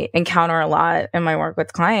I encounter a lot in my work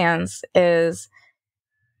with clients, is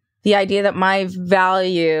the idea that my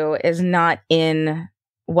value is not in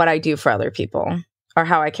what I do for other people, or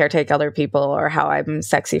how I caretake other people, or how I'm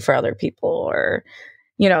sexy for other people, or,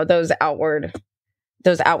 those outward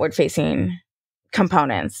facing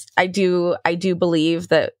components. I do believe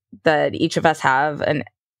that each of us have a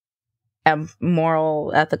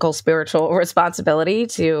moral, ethical, spiritual responsibility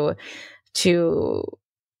to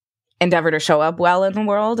endeavor to show up well in the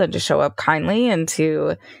world, and to show up kindly, and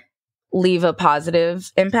to leave a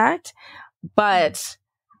positive impact. But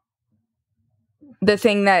the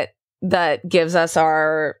thing that gives us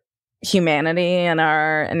our humanity and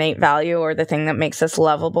our innate value, or the thing that makes us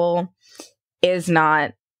lovable, is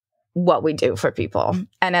not what we do for people.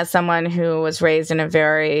 And as someone who was raised in a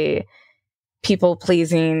very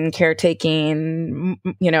people-pleasing, caretaking,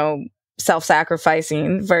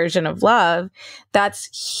 self-sacrificing version of love,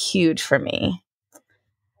 that's huge for me.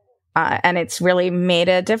 And it's really made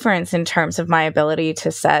a difference in terms of my ability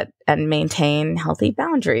to set and maintain healthy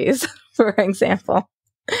boundaries, for example,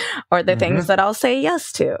 or the things that I'll say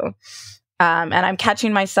yes to. And I'm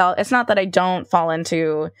catching myself. It's not that I don't fall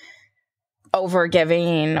into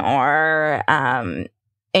over-giving or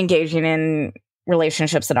engaging in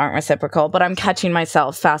relationships that aren't reciprocal, but I'm catching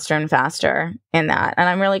myself faster and faster in that. And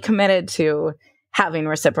I'm really committed to having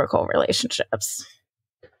reciprocal relationships.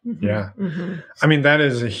 Yeah. I mean, that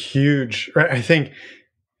is a huge, right? I think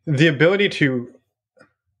the ability to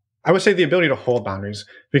hold boundaries,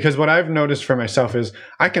 because what I've noticed for myself is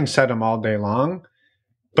I can set them all day long,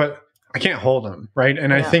 but I can't hold them, right?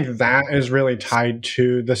 And I think that is really tied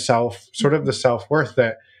to the self-worth,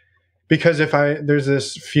 that, because there's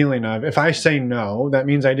this feeling of, if I say no, that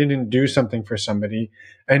means I didn't do something for somebody,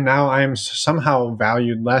 and now I am somehow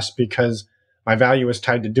valued less because my value is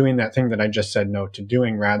tied to doing that thing that I just said no to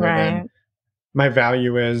doing, rather than my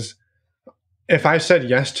value is, if I said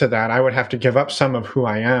yes to that, I would have to give up some of who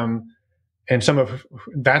I am, and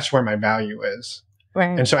that's where my value is.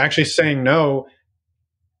 Right. And so actually saying no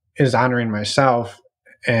is honoring myself,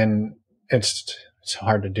 and it's so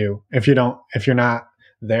hard to do if you're not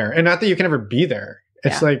there. And not that you can ever be there.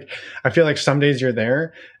 It's like, I feel like some days you're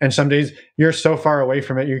there, and some days you're so far away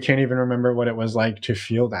from it, you can't even remember what it was like to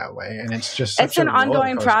feel that way. And it's just it's an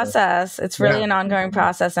ongoing process. It's really an ongoing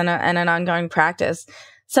process and an ongoing practice.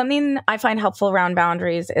 Something I find helpful around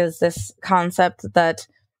boundaries is this concept that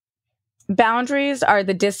boundaries are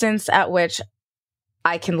the distance at which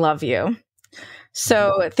I can love you.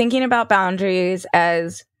 So thinking about boundaries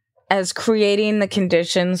as creating the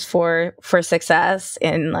conditions for success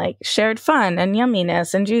in, like, shared fun and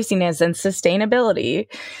yumminess and juiciness and sustainability.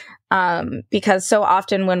 Because so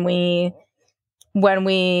often when we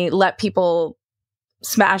let people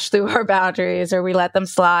smash through our boundaries, or we let them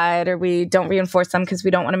slide, or we don't reinforce them because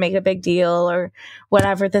we don't want to make a big deal, or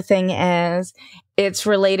whatever the thing is, it's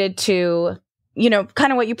related to,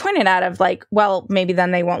 kind of what you pointed out of, like, well, maybe then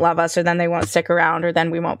they won't love us, or then they won't stick around, or then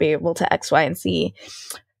we won't be able to X, Y, and Z.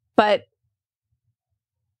 But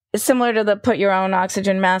it's similar to the put your own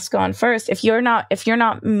oxygen mask on first. If you're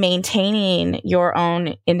not maintaining your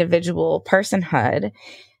own individual personhood,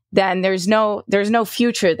 then there's no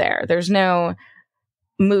future there. There's no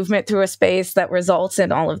movement through a space that results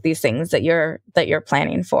in all of these things that you're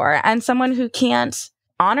planning for. And someone who can't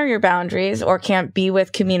honor your boundaries, or can't be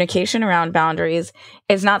with communication around boundaries,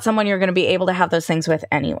 is not someone you're going to be able to have those things with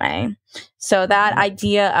anyway. So that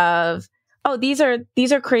idea of, this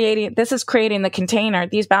is creating the container.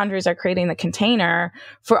 These boundaries are creating the container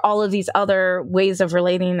for all of these other ways of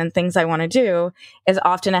relating and things I want to do, is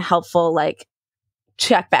often a helpful, like,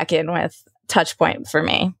 check back in with touch point for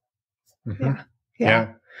me. Mm-hmm.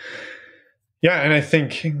 Yeah. And I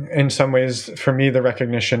think in some ways, for me, the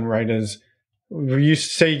recognition, right, is you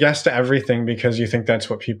say yes to everything because you think that's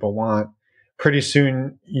what people want. Pretty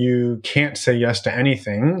soon, you can't say yes to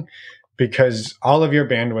anything because all of your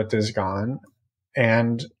bandwidth is gone.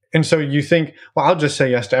 And so you think, well, I'll just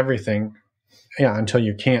say yes to everything. Yeah, until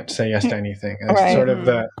you can't say yes to anything. It's sort of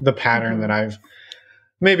the pattern that I've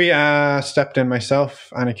maybe stepped in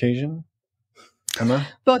myself on occasion. Emma?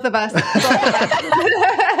 Both of us.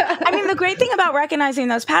 I mean, the great thing about recognizing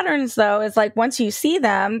those patterns, though, is like once you see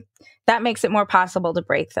them, that makes it more possible to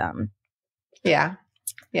break them. Yeah.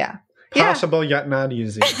 Possible, yet not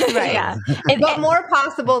easy. Right. Yeah. But more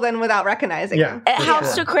possible than without recognizing them. It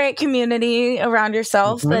helps to create community around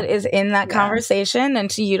yourself that is in that conversation, and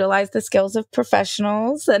to utilize the skills of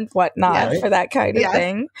professionals and whatnot for that kind of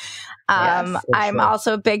thing. I'm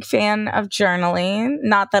also a big fan of journaling.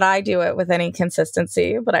 Not that I do it with any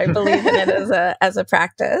consistency, but I believe in it as a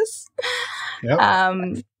practice. Yep.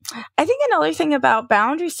 I think another thing about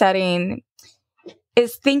boundary setting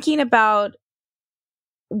is thinking about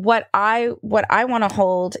what I want to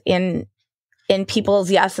hold in people's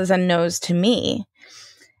yeses and nos to me.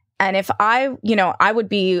 And if I would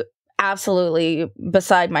be absolutely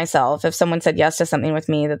beside myself if someone said yes to something with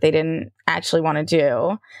me that they didn't actually want to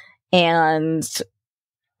do, and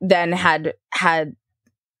then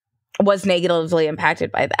was negatively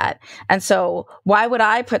impacted by that. And so why would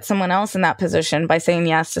I put someone else in that position by saying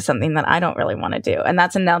yes to something that I don't really want to do? And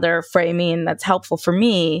that's another framing that's helpful for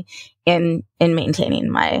me in maintaining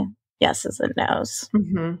my yeses and nos.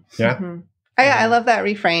 Mm-hmm. Yeah. Mm-hmm. I love that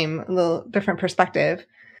reframe, a little different perspective.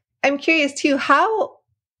 I'm curious too, how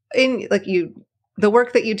in the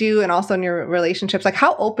work that you do and also in your relationships, like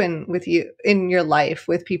how open with you in your life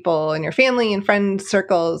with people in your family and friend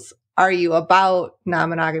circles are you about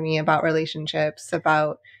non-monogamy, about relationships,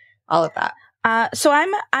 about all of that? So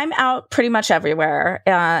I'm out pretty much everywhere.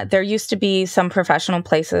 There used to be some professional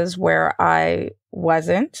places where I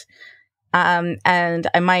wasn't, and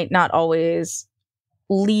I might not always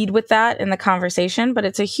lead with that in the conversation, but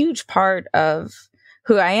it's a huge part of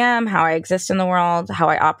who I am, how I exist in the world, how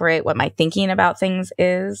I operate, what my thinking about things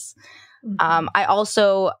is. Mm-hmm. I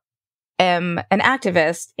also am an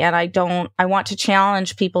activist, and I want to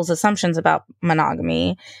challenge people's assumptions about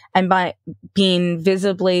monogamy, and by being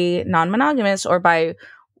visibly non-monogamous or by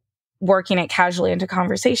working it casually into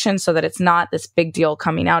conversation so that it's not this big deal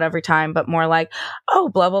coming out every time, but more like, oh,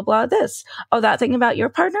 blah, blah, blah, this. Oh, that thing about your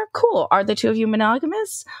partner? Cool. Are the two of you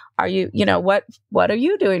monogamous? Are you, what are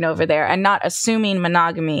you doing over there? And not assuming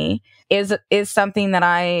monogamy is something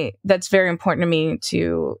that's very important to me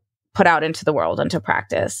to put out into the world and to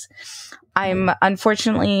practice. I'm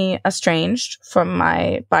unfortunately estranged from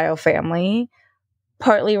my bio family,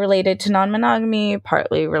 partly related to non-monogamy,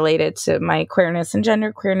 partly related to my queerness and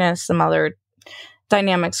gender queerness, some other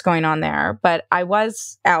dynamics going on there. But I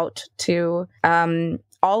was out to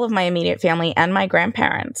all of my immediate family and my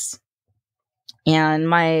grandparents. And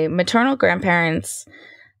my maternal grandparents,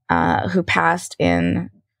 who passed in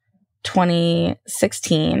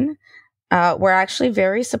 2016, were actually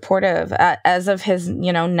very supportive. As of his,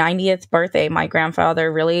 90th birthday, my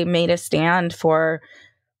grandfather really made a stand for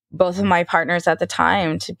both of my partners at the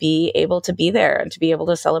time to be able to be there and to be able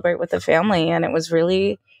to celebrate with the family. And it was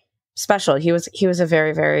really special. He was a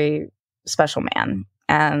very, very special man.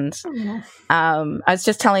 And I was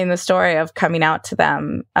just telling the story of coming out to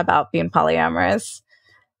them about being polyamorous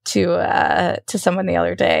to someone the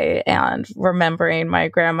other day, and remembering my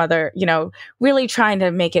grandmother, really trying to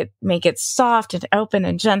make it soft and open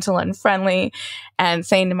and gentle and friendly, and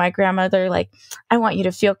saying to my grandmother, like, I want you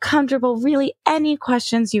to feel comfortable, really any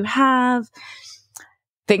questions you have,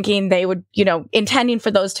 thinking they would, intending for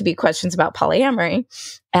those to be questions about polyamory.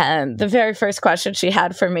 And the very first question she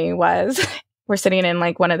had for me was, we're sitting in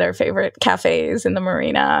like one of their favorite cafes in the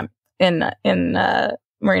marina in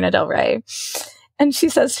Marina del Rey. And she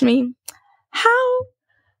says to me, how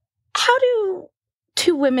do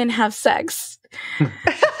two women have sex?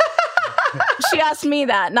 She asked me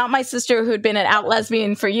that, not my sister who'd been an out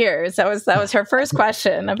lesbian for years. That was her first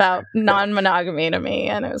question about non-monogamy to me.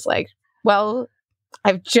 And it was like, well,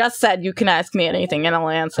 I've just said you can ask me anything and I'll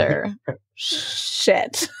answer.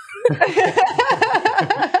 Shit.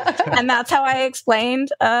 And that's how I explained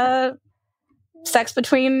sex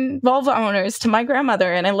between vulva owners to my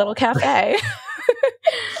grandmother in a little cafe.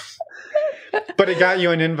 But it got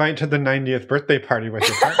you an invite to the 90th birthday party with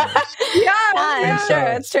your partners.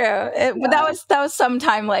 It's true. That was some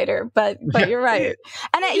time later, but you're right.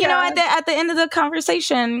 And at the end of the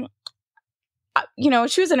conversation,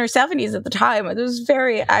 she was in her 70s at the time. I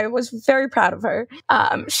was very proud of her.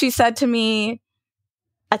 She said to me,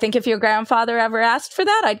 I think if your grandfather ever asked for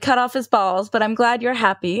that, I'd cut off his balls, but I'm glad you're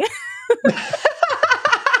happy.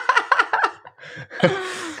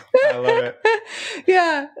 I love it.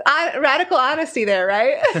 Yeah. Radical honesty there,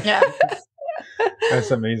 right? Yeah.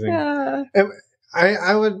 That's amazing. Yeah.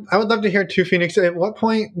 I would love to hear too, Phoenix. At what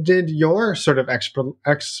point did your sort of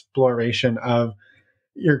exploration of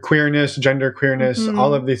your queerness, gender queerness,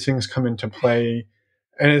 all of these things come into play?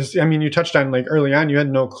 And you touched on, like, early on, you had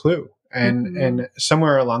no clue. And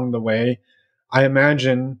somewhere along the way, I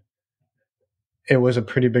imagine it was a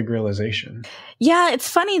pretty big realization. Yeah, it's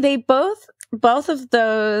funny. They both of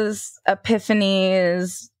those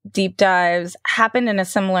epiphanies, deep dives, happened in a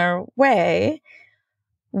similar way,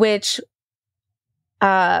 which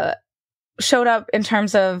showed up in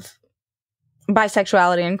terms of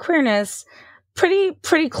bisexuality and queerness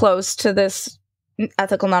pretty close to this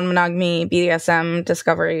ethical non-monogamy BDSM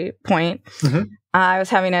discovery point. I was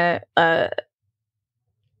having a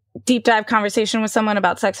deep dive conversation with someone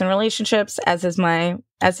about sex and relationships, as is my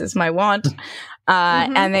want.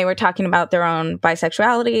 And they were talking about their own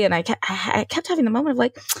bisexuality, and I kept having the moment of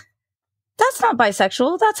like, that's not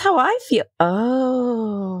bisexual, that's how I feel.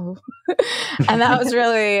 Oh. And that was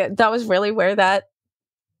really where that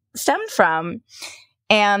stemmed from.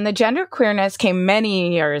 And the gender queerness came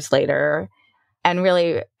many years later and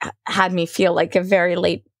really had me feel like a very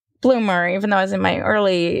late bloomer, even though I was in my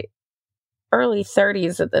early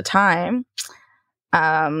 30s at the time.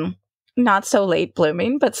 Not so late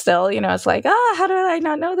blooming, but still, it's like, how did I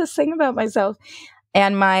not know this thing about myself?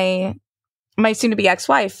 And my soon-to-be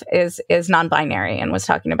ex-wife is non-binary and was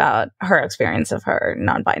talking about her experience of her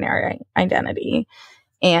non-binary identity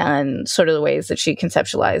and sort of the ways that she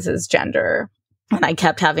conceptualizes gender. And I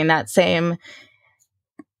kept having that same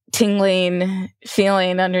tingling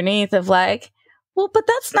feeling underneath of like, well, but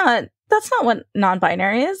that's not what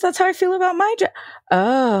non-binary is. That's how I feel about my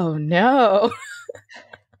oh no.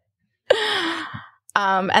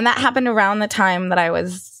 And that happened around the time that I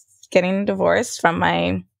was getting divorced from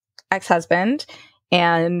my ex-husband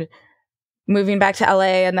and moving back to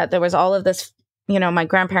LA, and that there was all of this, my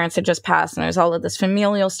grandparents had just passed and there was all of this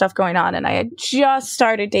familial stuff going on. And I had just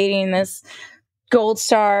started dating this Gold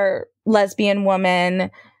Star lesbian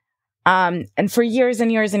woman. And for years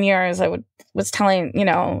and years and years, I was telling,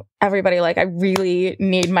 everybody, like, I really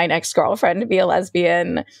need my next girlfriend to be a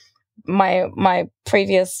lesbian. My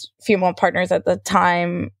previous female partners at the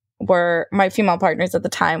time were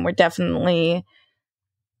definitely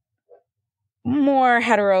more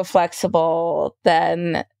hetero-flexible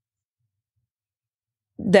than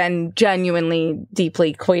genuinely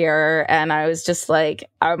deeply queer. And I was just like,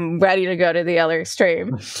 I'm ready to go to the other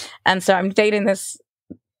extreme. And so I'm dating this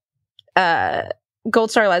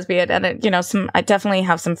Gold Star lesbian, and I definitely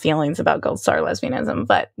have some feelings about Gold Star lesbianism,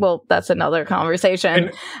 but that's another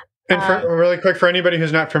conversation. And for really quick, for anybody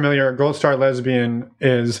who's not familiar, a Gold Star lesbian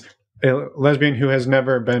is a lesbian who has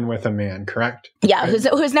never been with a man, correct? Yeah,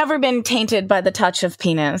 who's never been tainted by the touch of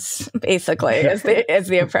penis, basically, is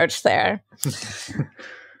the approach there.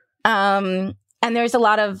 And there's a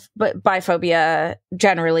lot of biphobia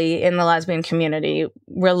generally in the lesbian community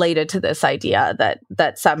related to this idea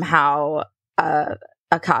that somehow a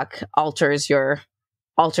cock alters your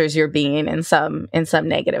being in some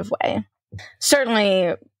negative way.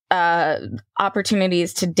 Certainly,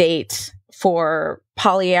 opportunities to date for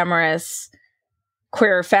polyamorous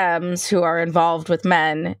queer femmes who are involved with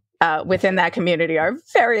men within that community are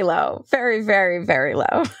very low, very, very, very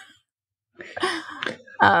low.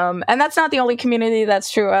 And that's not the only community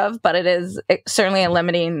that's true of, but it is certainly a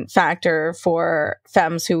limiting factor for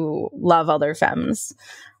femmes who love other femmes.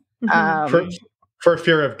 For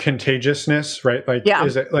fear of contagiousness, right? Like,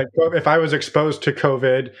 Is it like, if I was exposed to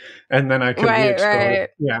COVID and then I could be exposed? Right.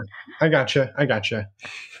 Yeah, I gotcha.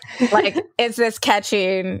 Like, is this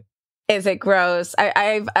catching? Is it gross?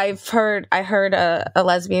 I heard a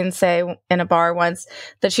lesbian say in a bar once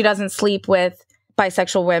that she doesn't sleep with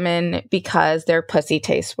bisexual women because their pussy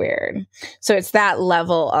tastes weird. So it's that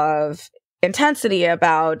level of intensity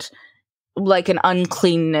about like an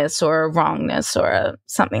uncleanness or a wrongness or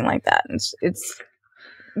something like that. It's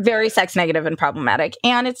very sex negative and problematic,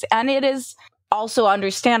 and it is also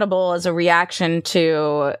understandable as a reaction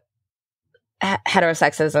to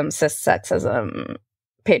heterosexism, cissexism,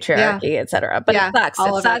 patriarchy, etc. But it sucks.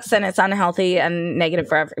 It sucks, and it's unhealthy and negative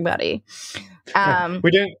for everybody.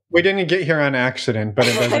 We didn't get here on accident, but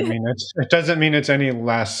it doesn't mean it's any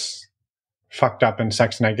less fucked up and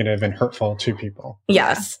sex negative and hurtful to people.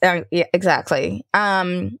 Yes, yeah, exactly.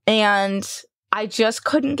 And I just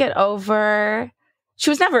couldn't get over, she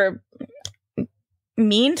was never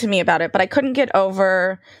mean to me about it, but I couldn't get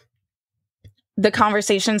over the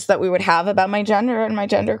conversations that we would have about my gender and my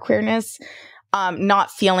gender queerness, not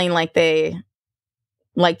feeling like they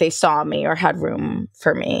saw me or had room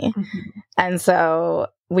for me. Mm-hmm. And so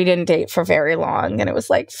we didn't date for very long. And it was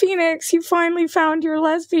like, Phoenix, you finally found your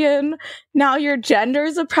lesbian. Now your gender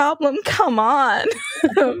is a problem. Come on.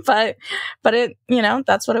 but it, you know,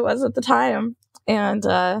 that's what it was at the time. And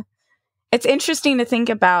it's interesting to think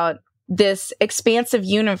about this expansive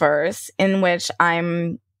universe in which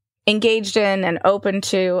I'm engaged in and open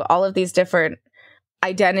to all of these different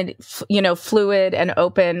identity, you know, fluid and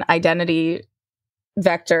open identity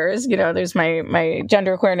vectors. You know, there's my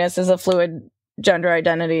gender queerness is a fluid gender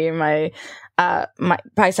identity. My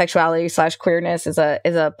bisexuality / queerness is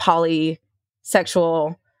a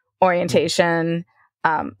polysexual orientation,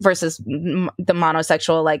 versus the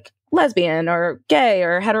monosexual, like lesbian or gay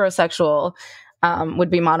or heterosexual, would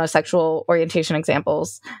be monosexual orientation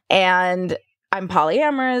examples. And I'm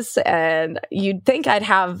polyamorous, and you'd think I'd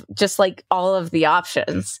have just like all of the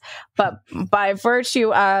options, but by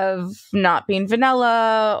virtue of not being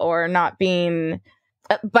vanilla or not being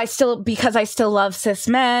because I still love cis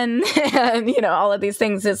men and, you know, all of these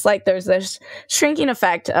things, it's like there's this shrinking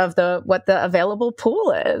effect of what the available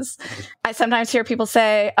pool is. I sometimes hear people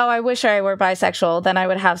say, oh, I wish I were bisexual, then I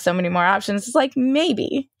would have so many more options. It's like,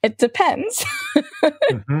 maybe. It depends.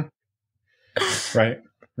 Mm-hmm.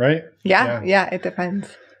 Right? Yeah, it depends.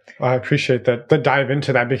 Well, I appreciate that, the dive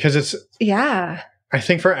into that, because it's... Yeah. I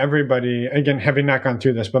think for everybody, again, having not gone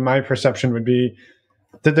through this, but my perception would be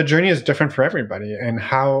that the journey is different for everybody, and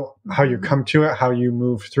how you come to it, how you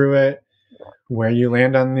move through it, where you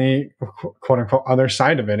land on the quote unquote other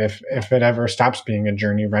side of it, if it ever stops being a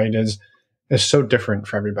journey, right, is so different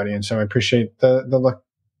for everybody. And so I appreciate the look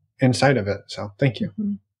inside of it. So thank you.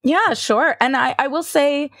 Yeah, sure. And I will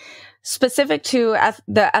say, specific to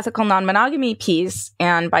the ethical non-monogamy piece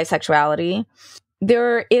and bisexuality,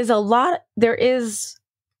 there is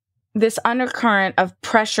this undercurrent of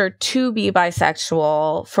pressure to be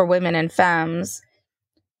bisexual for women and femmes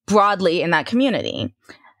broadly in that community.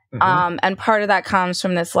 Mm-hmm. And part of that comes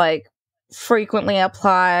from this like frequently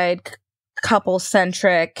applied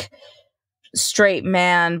couple-centric straight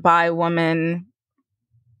man bi woman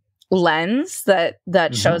lens that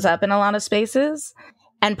mm-hmm. shows up in a lot of spaces.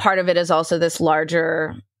 And part of it is also this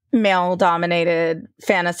larger male-dominated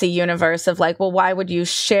fantasy universe of like, well, why would you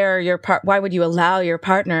why would you allow your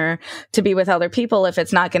partner to be with other people if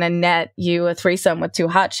it's not going to net you a threesome with two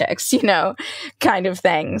hot chicks, you know, kind of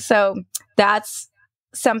thing. So that's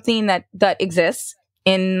something that exists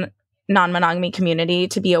in non-monogamy community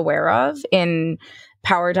to be aware of in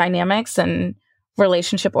power dynamics and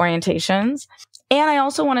relationship orientations. And I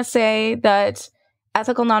also want to say that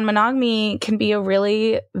ethical non-monogamy can be a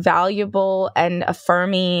really valuable and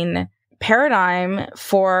affirming paradigm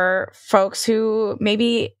for folks who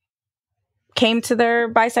maybe came to their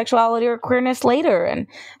bisexuality or queerness later and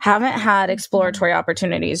haven't had exploratory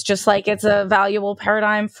opportunities. Just like it's a valuable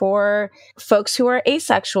paradigm for folks who are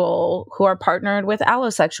asexual, who are partnered with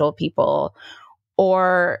allosexual people,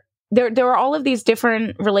 or there are all of these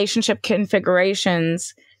different relationship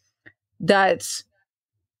configurations that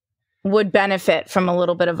would benefit from a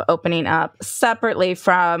little bit of opening up, separately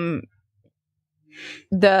from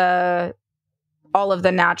all of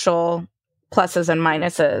the natural pluses and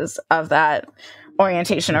minuses of that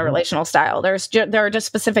orientation or relational style. There are just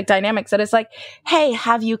specific dynamics that is like, hey,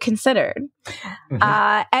 have you considered?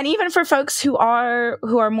 Mm-hmm. And even for folks who are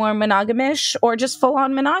more monogamish or just full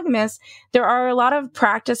on monogamous, there are a lot of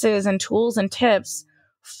practices and tools and tips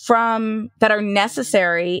that are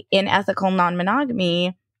necessary in ethical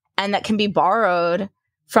non-monogamy, and that can be borrowed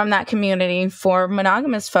from that community for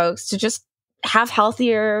monogamous folks to just have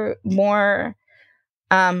healthier, more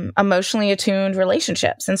emotionally attuned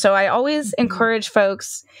relationships. And so I always encourage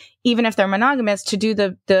folks, even if they're monogamous, to do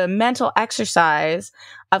the mental exercise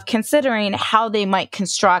of considering how they might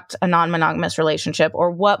construct a non-monogamous relationship,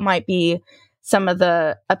 or what might be some of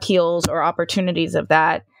the appeals or opportunities of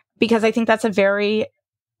that, because I think that's a very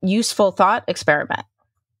useful thought experiment.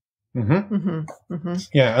 Mm-hmm. Mm-hmm. Mm-hmm.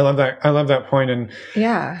 Yeah, I love that point.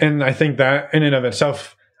 And I think that in and of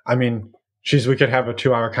itself, I mean, we could have a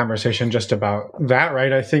 2-hour conversation just about that,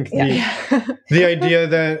 right? I think the idea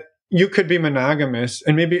that you could be monogamous,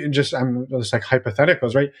 and maybe just like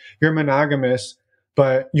hypotheticals, right? You're monogamous,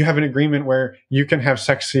 but you have an agreement where you can have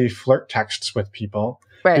sexy flirt texts with people,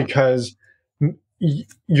 right? Because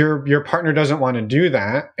your partner doesn't want to do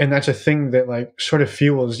that, and that's a thing that like sort of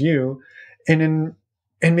fuels you, and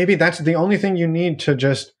maybe that's the only thing you need to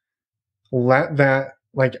just let that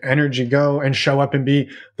like energy go and show up and be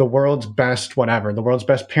the world's best whatever, the world's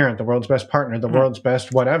best parent, the world's best partner, the world's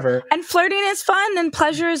best whatever. And flirting is fun and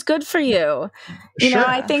pleasure is good for you. You know,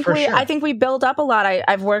 I think we build up a lot.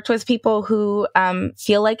 I've worked with people who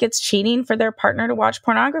feel like it's cheating for their partner to watch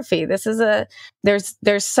pornography. This is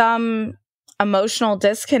there's some emotional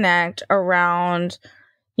disconnect around,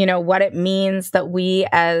 you know, what it means that we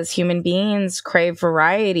as human beings crave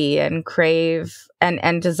variety and crave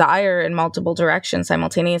and desire in multiple directions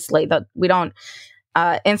simultaneously, that we don't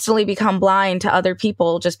instantly become blind to other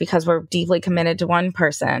people just because we're deeply committed to one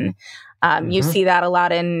person. You see that a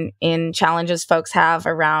lot in challenges folks have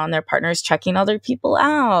around their partners checking other people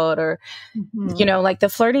out, or, you know, like the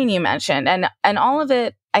flirting you mentioned. And all of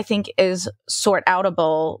it, I think, is sort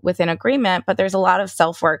outable within agreement, but there's a lot of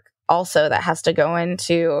self-work also that has to go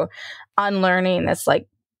into unlearning this like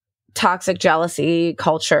toxic jealousy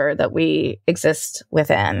culture that we exist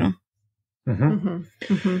within.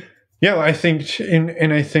 Yeah, I think,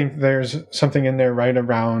 and I think there's something in there right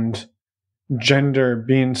around gender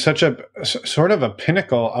being such a sort of a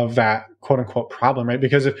pinnacle of that quote unquote problem, right?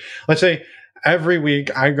 Because if, let's say every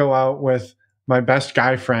week I go out with my best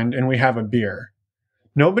guy friend and we have a beer,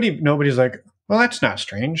 nobody's like, well, that's not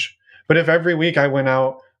strange. But if every week I went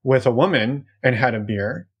out with a woman and had a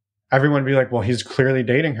beer, everyone would be like, well, he's clearly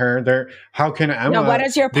dating her. How can Emma? No, what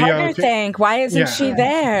does your partner think? Why isn't she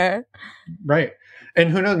there? Right. And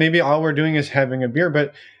who knows, maybe all we're doing is having a beer.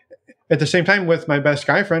 But at the same time, with my best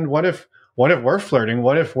guy friend, what if we're flirting?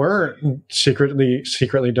 What if we're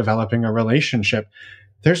secretly developing a relationship?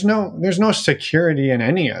 There's no security in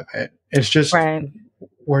any of it. It's just,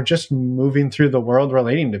 we're just moving through the world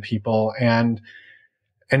relating to people. And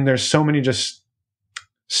there's so many just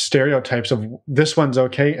stereotypes of this one's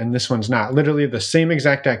okay and this one's not. Literally the same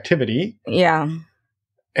exact activity. Yeah.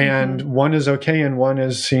 And one is okay and one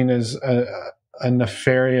is seen as a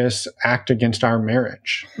nefarious act against our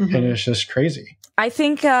marriage. And it's just crazy. I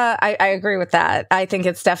think I agree with that. I think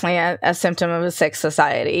it's definitely a symptom of a sick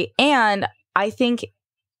society. And I think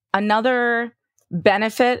another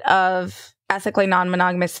benefit of ethically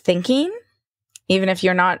non-monogamous thinking, even if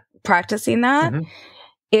you're not practicing that,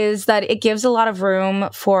 is that it gives a lot of room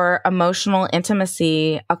for emotional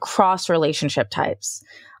intimacy across relationship types.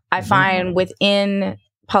 I find within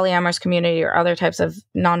polyamorous community or other types of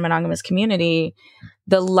non-monogamous community,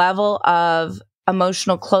 the level of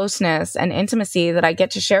emotional closeness and intimacy that I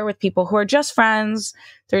get to share with people who are just friends,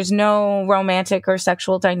 there's no romantic or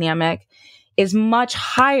sexual dynamic, is much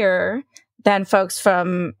higher than folks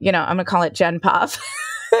from, you know, I'm going to call it Gen Pop,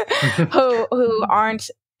 who aren't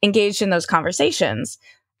engaged in those conversations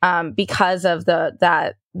because of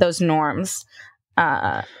those norms.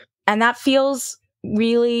 And that feels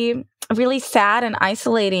really, really sad and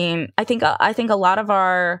isolating. I think a lot of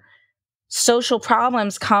our social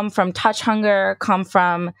problems come from touch hunger, come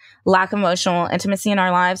from lack of emotional intimacy in our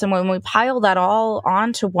lives. And when we pile that all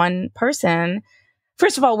onto one person,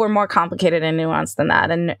 first of all, we're more complicated and nuanced than that.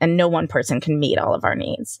 And no one person can meet all of our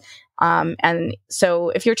needs. And so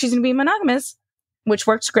if you're choosing to be monogamous, which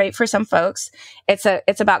works great for some folks,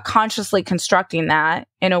 it's about consciously constructing that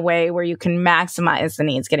in a way where you can maximize the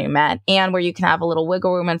needs getting met and where you can have a little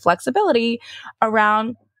wiggle room and flexibility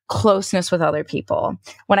around closeness with other people.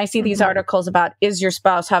 When I see these articles about, is your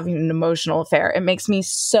spouse having an emotional affair, it makes me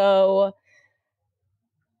so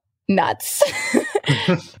nuts.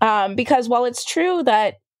 Because while it's true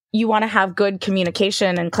that you want to have good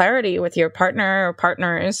communication and clarity with your partner or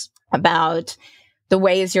partners about the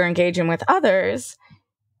ways you're engaging with others,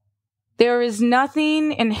 there is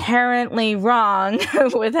nothing inherently wrong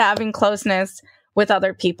with having closeness with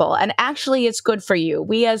other people. And actually, it's good for you.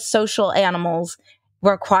 We as social animals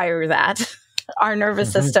require that. Our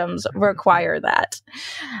nervous systems require that.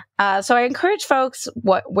 So I encourage folks,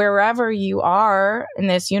 wherever you are in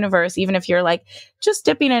this universe, even if you're like just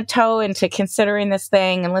dipping a toe into considering this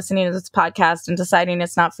thing and listening to this podcast and deciding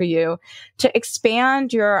it's not for you,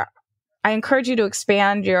 I encourage you to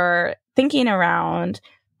expand your thinking around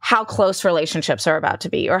how close relationships are about to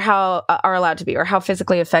be, or how are allowed to be, or how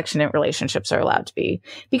physically affectionate relationships are allowed to be,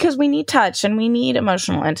 because we need touch and we need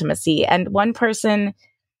emotional intimacy. And one person,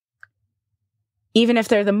 even if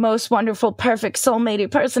they're the most wonderful, perfect, soulmate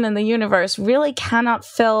person in the universe, really cannot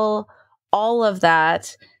fill all of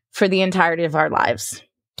that for the entirety of our lives.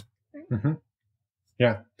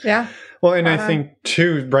 Yeah. Well, and I think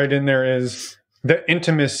too, right in there is the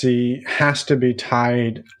intimacy has to be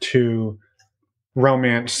tied to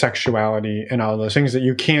romance, sexuality, and all those things that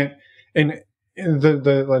you can't, in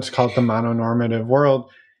the let's call it the mononormative world,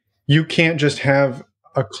 you can't just have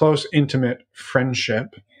a close, intimate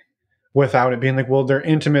friendship without it being like, well, they're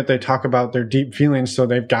intimate. They talk about their deep feelings. So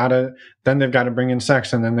they've got to bring in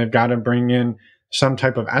sex, and then they've got to bring in some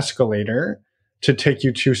type of escalator to take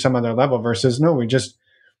you to some other level versus no,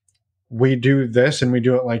 we do this and we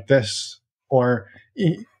do it like this. Or,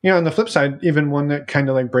 on the flip side, even one that kind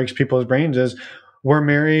of like breaks people's brains is we're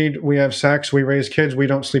married, we have sex, we raise kids, we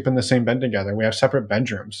don't sleep in the same bed together. We have separate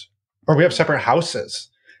bedrooms or we have separate houses.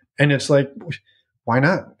 And it's like, why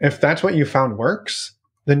not? If that's what you found works,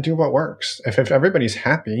 then do what works. If everybody's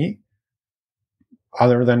happy,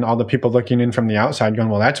 other than all the people looking in from the outside going,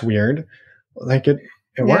 well, that's weird. Like it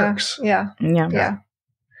works. Yeah.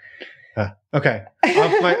 Okay.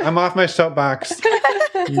 I'm off my soapbox.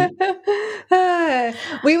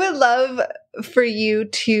 We would love for you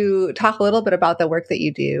to talk a little bit about the work that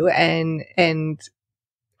you do and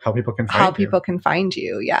how people can find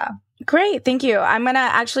you. Yeah. Great. Thank you. I'm going to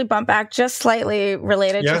actually bump back just slightly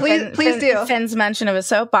related to please do. Finn's mention of a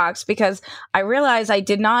soapbox, because I realized I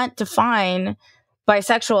did not define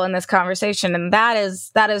bisexual in this conversation. And that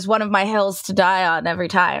is one of my hills to die on every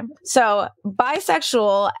time. So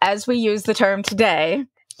bisexual, as we use the term today,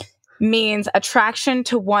 means attraction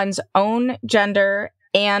to one's own gender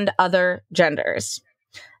and other genders.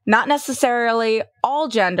 Not necessarily all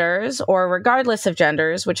genders or regardless of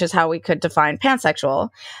genders, which is how we could define pansexual,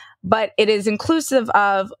 but it is inclusive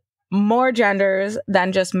of more genders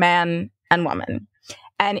than just man and woman.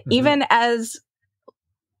 And even as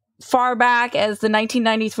far back as the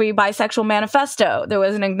 1993 Bisexual Manifesto, there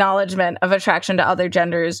was an acknowledgement of attraction to other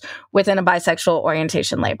genders within a bisexual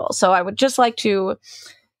orientation label. So I would just like to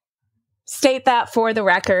state that for the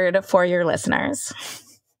record for your listeners.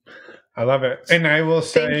 I love it. And I will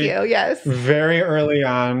say, thank you. Yes. Very early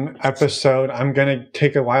on I'm going to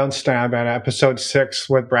take a wild stab at episode 6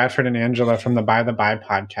 with Bradford and Angela from the By the By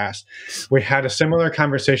podcast. We had a similar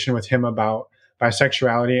conversation with him about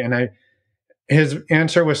bisexuality. And his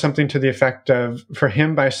answer was something to the effect of, for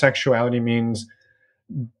him, bisexuality means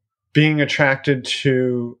being attracted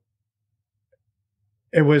to,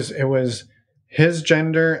 it was his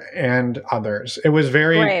gender and others. It was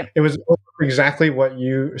it was exactly what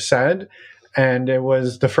you said. And it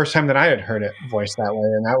was the first time that I had heard it voiced that way.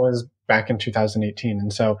 And that was back in 2018.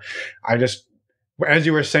 And so as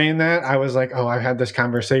you were saying that, I was like, oh, I've had this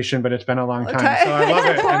conversation, but it's been a long time. So I love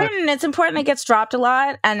it. It's important. It gets dropped a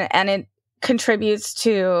lot, and it contributes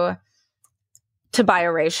to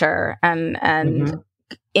bi-erasure and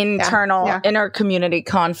inner community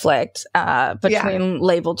conflict between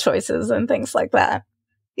label choices and things like that.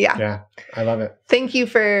 Yeah, I love it. Thank you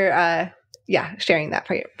for sharing that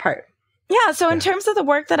part. Yeah. So in terms of the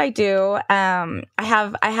work that I do, I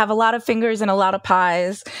have a lot of fingers in a lot of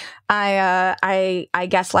pies. I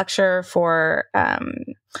guest lecture for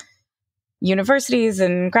universities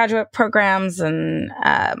and graduate programs and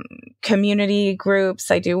community groups.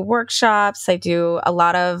 I do workshops. I do a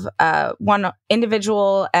lot of one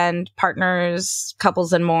individual and partners,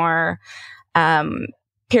 couples and more,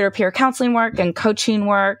 peer-to-peer counseling work and coaching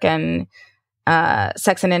work and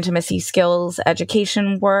sex and intimacy skills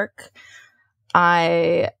education work.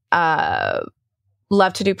 I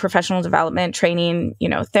love to do professional development training,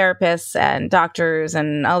 therapists and doctors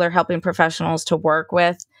and other helping professionals to work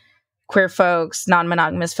with queer folks,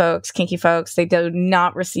 non-monogamous folks, kinky folks. They do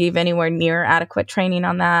not receive anywhere near adequate training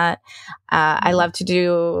on that. I love to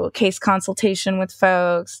do case consultation with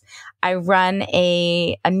folks. I run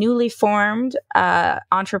a newly formed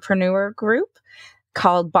entrepreneur group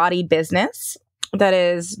called Body Business that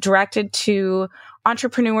is directed to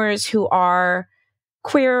entrepreneurs who are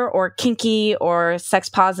queer or kinky or sex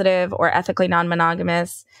positive or ethically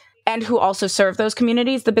non-monogamous, and who also serve those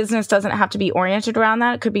communities. The business doesn't have to be oriented around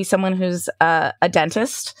that. It could be someone who's a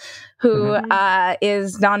dentist who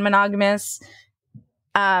is non-monogamous.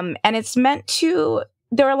 And it's meant to,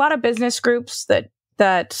 there are a lot of business groups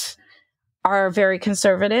that are very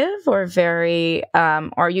conservative or very,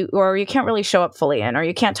 or you can't really show up fully in, or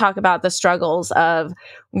you can't talk about the struggles of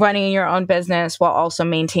running your own business while also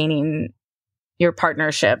maintaining your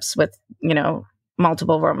partnerships with,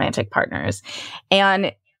 multiple romantic partners.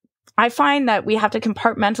 And I find that we have to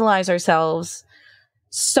compartmentalize ourselves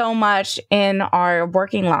so much in our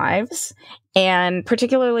working lives. And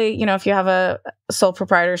particularly, if you have a sole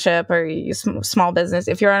proprietorship or you small business,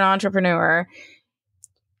 if you're an entrepreneur,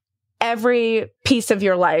 every piece of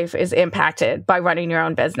your life is impacted by running your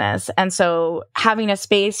own business. And so having a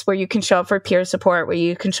space where you can show up for peer support, where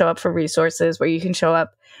you can show up for resources, where you can show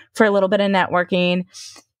up for a little bit of networking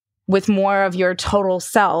with more of your total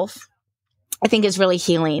self I think is really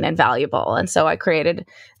healing and valuable. And so I created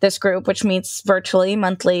this group, which meets virtually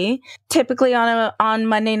monthly. Typically on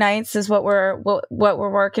Monday nights is what we're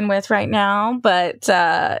working with right now. But,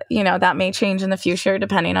 that may change in the future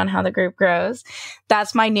depending on how the group grows.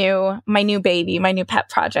 That's my new baby, my new pet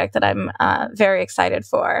project that I'm very excited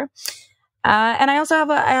for. And I also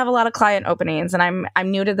have a lot of client openings, and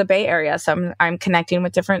I'm new to the Bay Area. So I'm connecting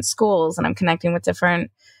with different schools, and I'm connecting with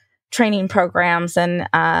different training programs. And,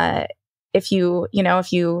 if you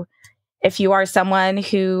are someone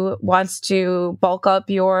who wants to bulk up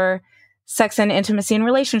your sex and intimacy and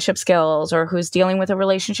relationship skills, or who's dealing with a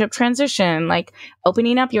relationship transition, like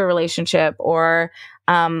opening up your relationship, or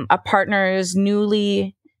a partner's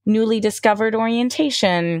newly discovered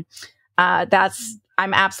orientation,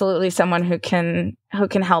 I'm absolutely someone who can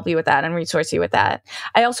help you with that and resource you with that.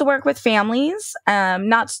 I also work with families,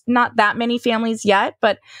 not that many families yet,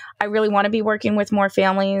 but I really want to be working with more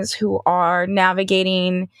families who are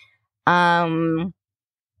navigating,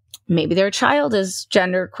 maybe their child is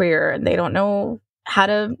genderqueer and they don't know how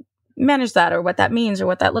to manage that, or what that means, or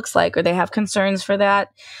what that looks like, or they have concerns for that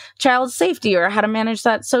child's safety, or how to manage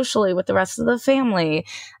that socially with the rest of the family.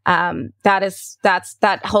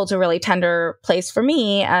 That holds a really tender place for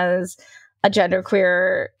me as a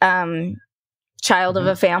genderqueer child of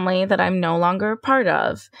a family that I'm no longer part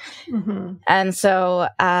of. Mm-hmm. And so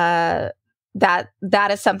that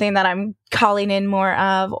is something that I'm calling in more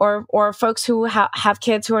of, or folks who have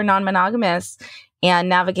kids who are non-monogamous and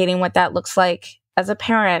navigating what that looks like as a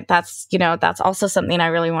parent. That's also something I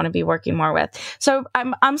really want to be working more with. So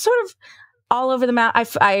I'm sort of all over the map.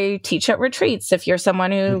 I teach at retreats. If you're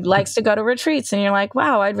someone who likes to go to retreats and you're like,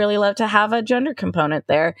 wow, I'd really love to have a gender component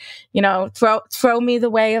there, throw me the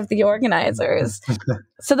way of the organizers.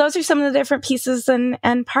 So those are some of the different pieces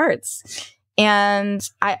and parts. And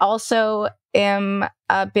I also am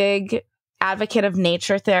a big advocate of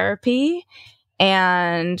nature therapy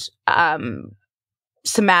and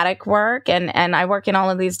somatic work, and I work in all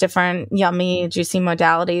of these different yummy, juicy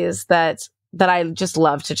modalities that I just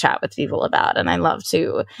love to chat with people about, and I love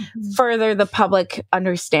to further the public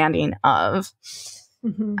understanding of.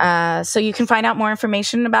 Mm-hmm. So you can find out more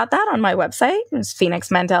information about that on my website. It's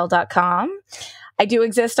phoenixmandel.com. I do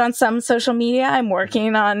exist on some social media. I'm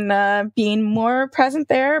working on being more present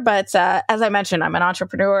there. But as I mentioned, I'm an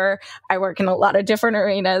entrepreneur. I work in a lot of different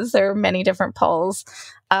arenas. There are many different poles.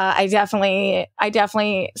 I definitely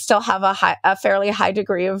still have a fairly high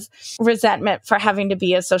degree of resentment for having to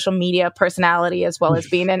be a social media personality, as well as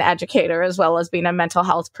being an educator, as well as being a mental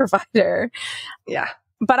health provider. Yeah.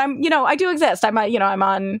 But I do exist. I'm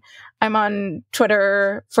on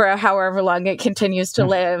Twitter for however long it continues to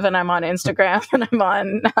live, and I'm on Instagram, and I'm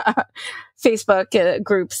on Facebook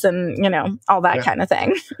groups, and all that kind of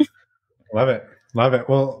thing. Love it.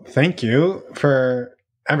 Well, thank you for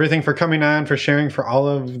everything, for coming on, for sharing, for all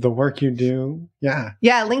of the work you do. Yeah.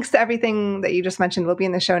 Links to everything that you just mentioned will be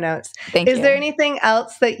in the show notes. Thank you. Is there anything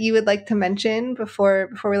else that you would like to mention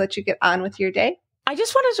before we let you get on with your day? I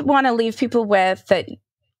just want to leave people with that.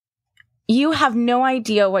 You have no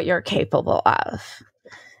idea what you're capable of.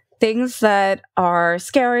 Things that are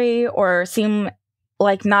scary or seem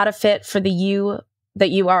like not a fit for the you that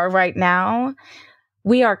you are right now.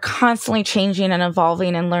 We are constantly changing and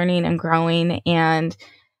evolving and learning and growing. And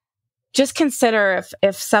just consider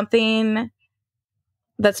if something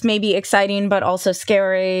that's maybe exciting but also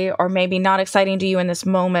scary, or maybe not exciting to you in this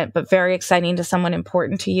moment but very exciting to someone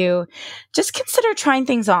important to you, just consider trying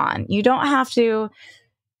things on. You don't have to.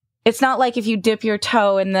 It's not like if you dip your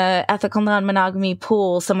toe in the ethical non-monogamy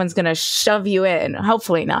pool, someone's going to shove you in.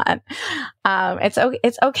 Hopefully not. It's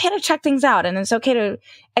okay to check things out, and it's okay to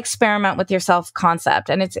experiment with your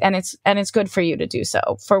self-concept, and it's good for you to do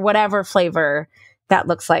so for whatever flavor that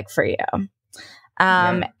looks like for you.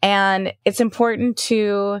 And it's important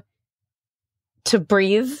to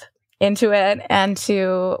breathe into it and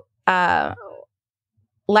to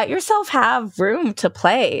let yourself have room to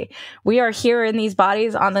play. We are here in these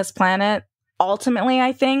bodies on this planet, ultimately,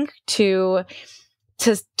 I think, to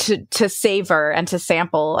savor and to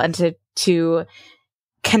sample and to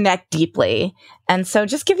connect deeply. And so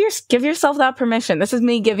just give yourself that permission. This is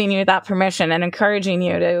me giving you that permission and encouraging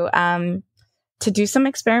you to do some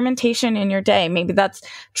experimentation in your day. Maybe that's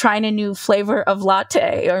trying a new flavor of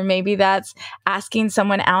latte, or maybe that's asking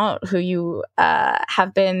someone out who you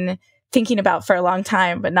have been thinking about for a long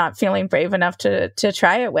time, but not feeling brave enough to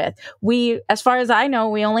try it with. As far as I know,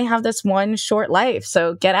 we only have this one short life,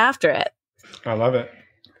 so get after it. I love it.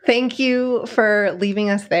 Thank you for leaving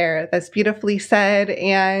us there. That's beautifully said.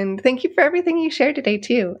 And thank you for everything you shared today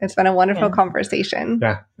too. It's been a wonderful conversation.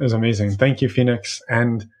 Yeah, it was amazing. Thank you, Phoenix.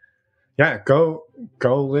 And yeah, go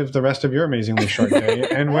live the rest of your amazingly short day,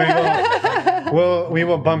 and we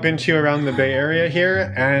will bump into you around the Bay Area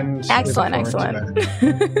here. And excellent.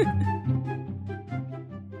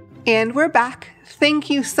 And we're back.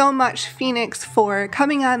 Thank you so much, Phoenix, for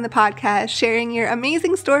coming on the podcast, sharing your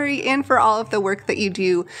amazing story, and for all of the work that you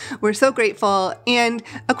do. We're so grateful. And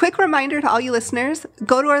a quick reminder to all you listeners,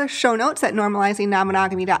 go to our show notes at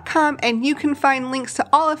normalizingnonmonogamy.com, and you can find links to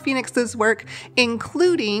all of Phoenix's work,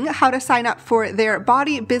 including how to sign up for their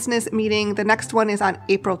body business meeting. The next one is on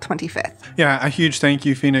April 25th. Yeah, a huge thank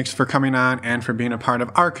you, Phoenix, for coming on and for being a part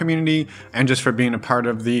of our community and just for being a part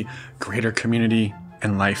of the greater community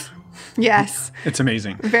and life. Yes. It's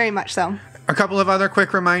amazing. Very much so. A couple of other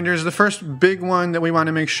quick reminders. The first big one that we want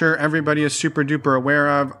to make sure everybody is super duper aware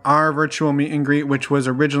of, our virtual meet and greet, which was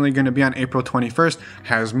originally going to be on April 21st,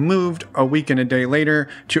 has moved a week and a day later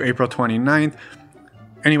to April 29th.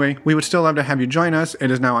 Anyway, we would still love to have you join us.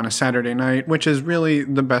 It is now on a Saturday night, which is really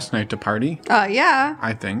the best night to party. Yeah.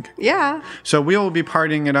 I think. Yeah. So we will be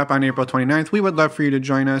partying it up on April 29th. We would love for you to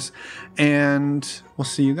join us, and we'll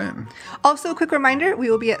see you then. Also, a quick reminder,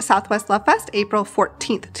 we will be at Southwest Love Fest April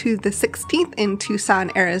 14th to the 16th in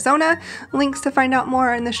Tucson, Arizona. Links to find out more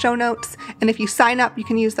are in the show notes. And if you sign up, you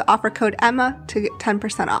can use the offer code EMMA to get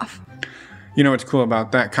 10% off. You know what's cool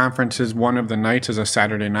about that conference is one of the nights is a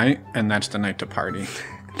Saturday night, and that's the night to party.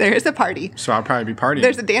 There is a party. So I'll probably be partying.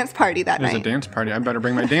 There's a dance party that night. There's a dance party. I better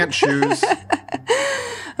bring my dance shoes.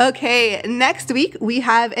 Okay, next week we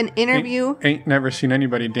have an interview. Ain't never seen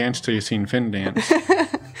anybody dance till you seen Finn dance.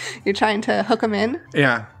 You're trying to hook them in?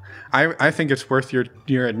 Yeah. I think it's worth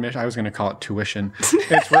your admission. I was going to call it tuition.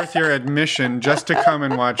 It's worth your admission just to come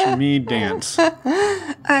and watch me dance.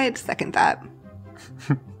 I'd second that.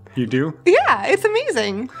 You do? Yeah, it's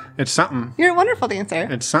amazing. It's something. You're a wonderful dancer.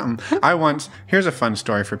 It's something. Here's a fun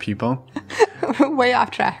story for people. Way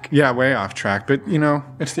off track. Yeah, way off track. But,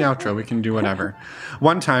 it's the outro. We can do whatever.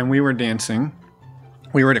 One time we were dancing.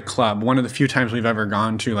 We were at a club. One of the few times we've ever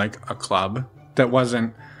gone to, like, a club that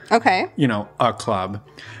wasn't, okay, a club.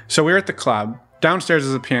 So we were at the club. Downstairs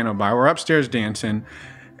is a piano bar. We're upstairs dancing.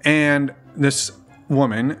 And this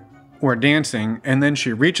woman, we're dancing, and then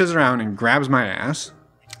she reaches around and grabs my ass.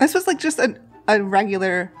 This was like just a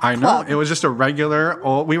regular club. I know. It was just a regular,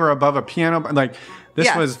 we were above a piano. Like,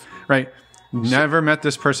 this was, right, never met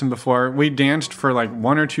this person before. We danced for like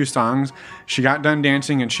one or two songs. She got done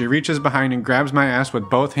dancing, and she reaches behind and grabs my ass with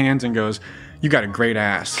both hands and goes, "You got a great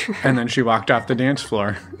ass." And then she walked off the dance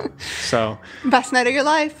floor. So. Best night of your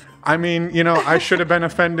life. I mean, I should have been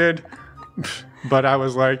offended, but I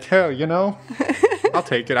was like, hell, I'll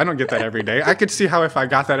take it. I don't get that every day. I could see how if I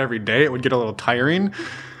got that every day, it would get a little tiring.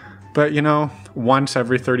 But, once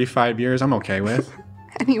every 35 years, I'm okay with.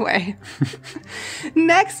 Anyway,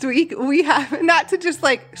 next week we have, not to just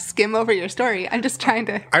like skim over your story, I'm just trying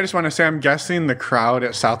to. I just want to say I'm guessing the crowd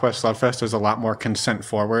at Southwest Love Fest is a lot more consent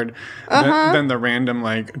forward than the random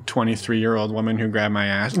like 23-year-old woman who grabbed my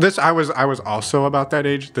ass. I was also about that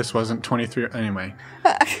age. This wasn't 23. Anyway.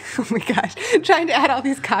 Oh my gosh. Trying to add all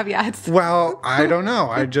these caveats. Well, I don't know.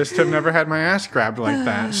 I just have never had my ass grabbed like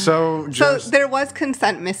that. So there was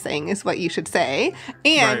consent missing is what you should say.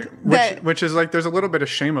 And right. Which is like, there's a little bit of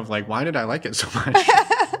shame of like, why did I like it so much?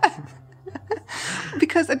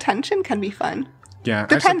 Because attention can be fun. Yeah.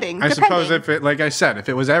 Depending. I suppose if it, like I said, if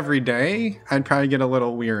it was every day, I'd probably get a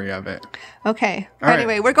little weary of it. Okay.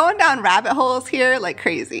 Anyway, we're going down rabbit holes here like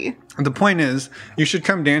crazy. The point is, you should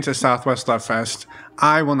come dance at Southwest Love Fest.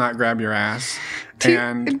 I will not grab your ass.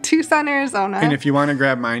 In Tucson, Arizona. And if you want to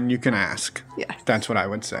grab mine, you can ask. Yes. That's what I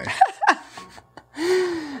would say.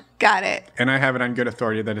 Got it. And I have it on good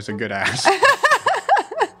authority that it's a good ass.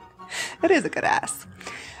 It is a good ass.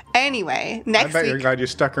 Anyway, next week. I bet you're glad you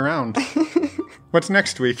stuck around. What's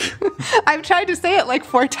next week? I've tried to say it like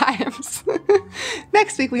 4 times.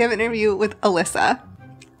 Next week, we have an interview with Alyssa,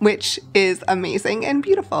 which is amazing and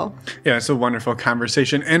beautiful. Yeah, it's a wonderful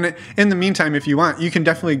conversation. And in the meantime, if you want, you can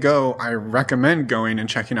definitely go. I recommend going and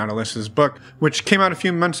checking out Alyssa's book, which came out a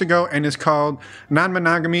few months ago and is called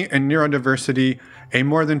Non-Monogamy and Neurodiversity, a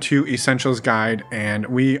More Than Two Essentials Guide. And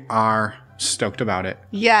we are stoked about it.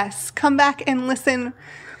 Yes. Come back and listen.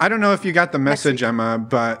 I don't know if you got the message, Emma,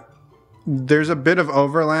 but there's a bit of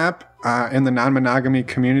overlap in the non-monogamy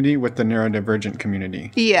community with the neurodivergent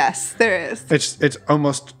community. Yes, there is. It's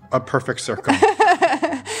almost a perfect circle.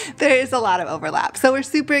 There is a lot of overlap. So we're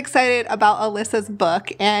super excited about Alyssa's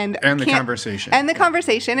book and the conversation. And the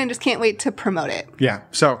conversation, and just can't wait to promote it. Yeah.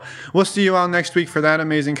 So we'll see you all next week for that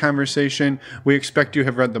amazing conversation. We expect you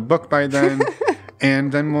have read the book by then.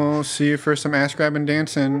 And then we'll see you for some ass grabbing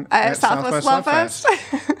dancing at Southwest Love Fest.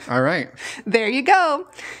 All right. There you go.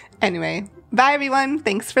 Anyway, bye everyone.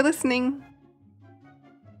 Thanks for listening.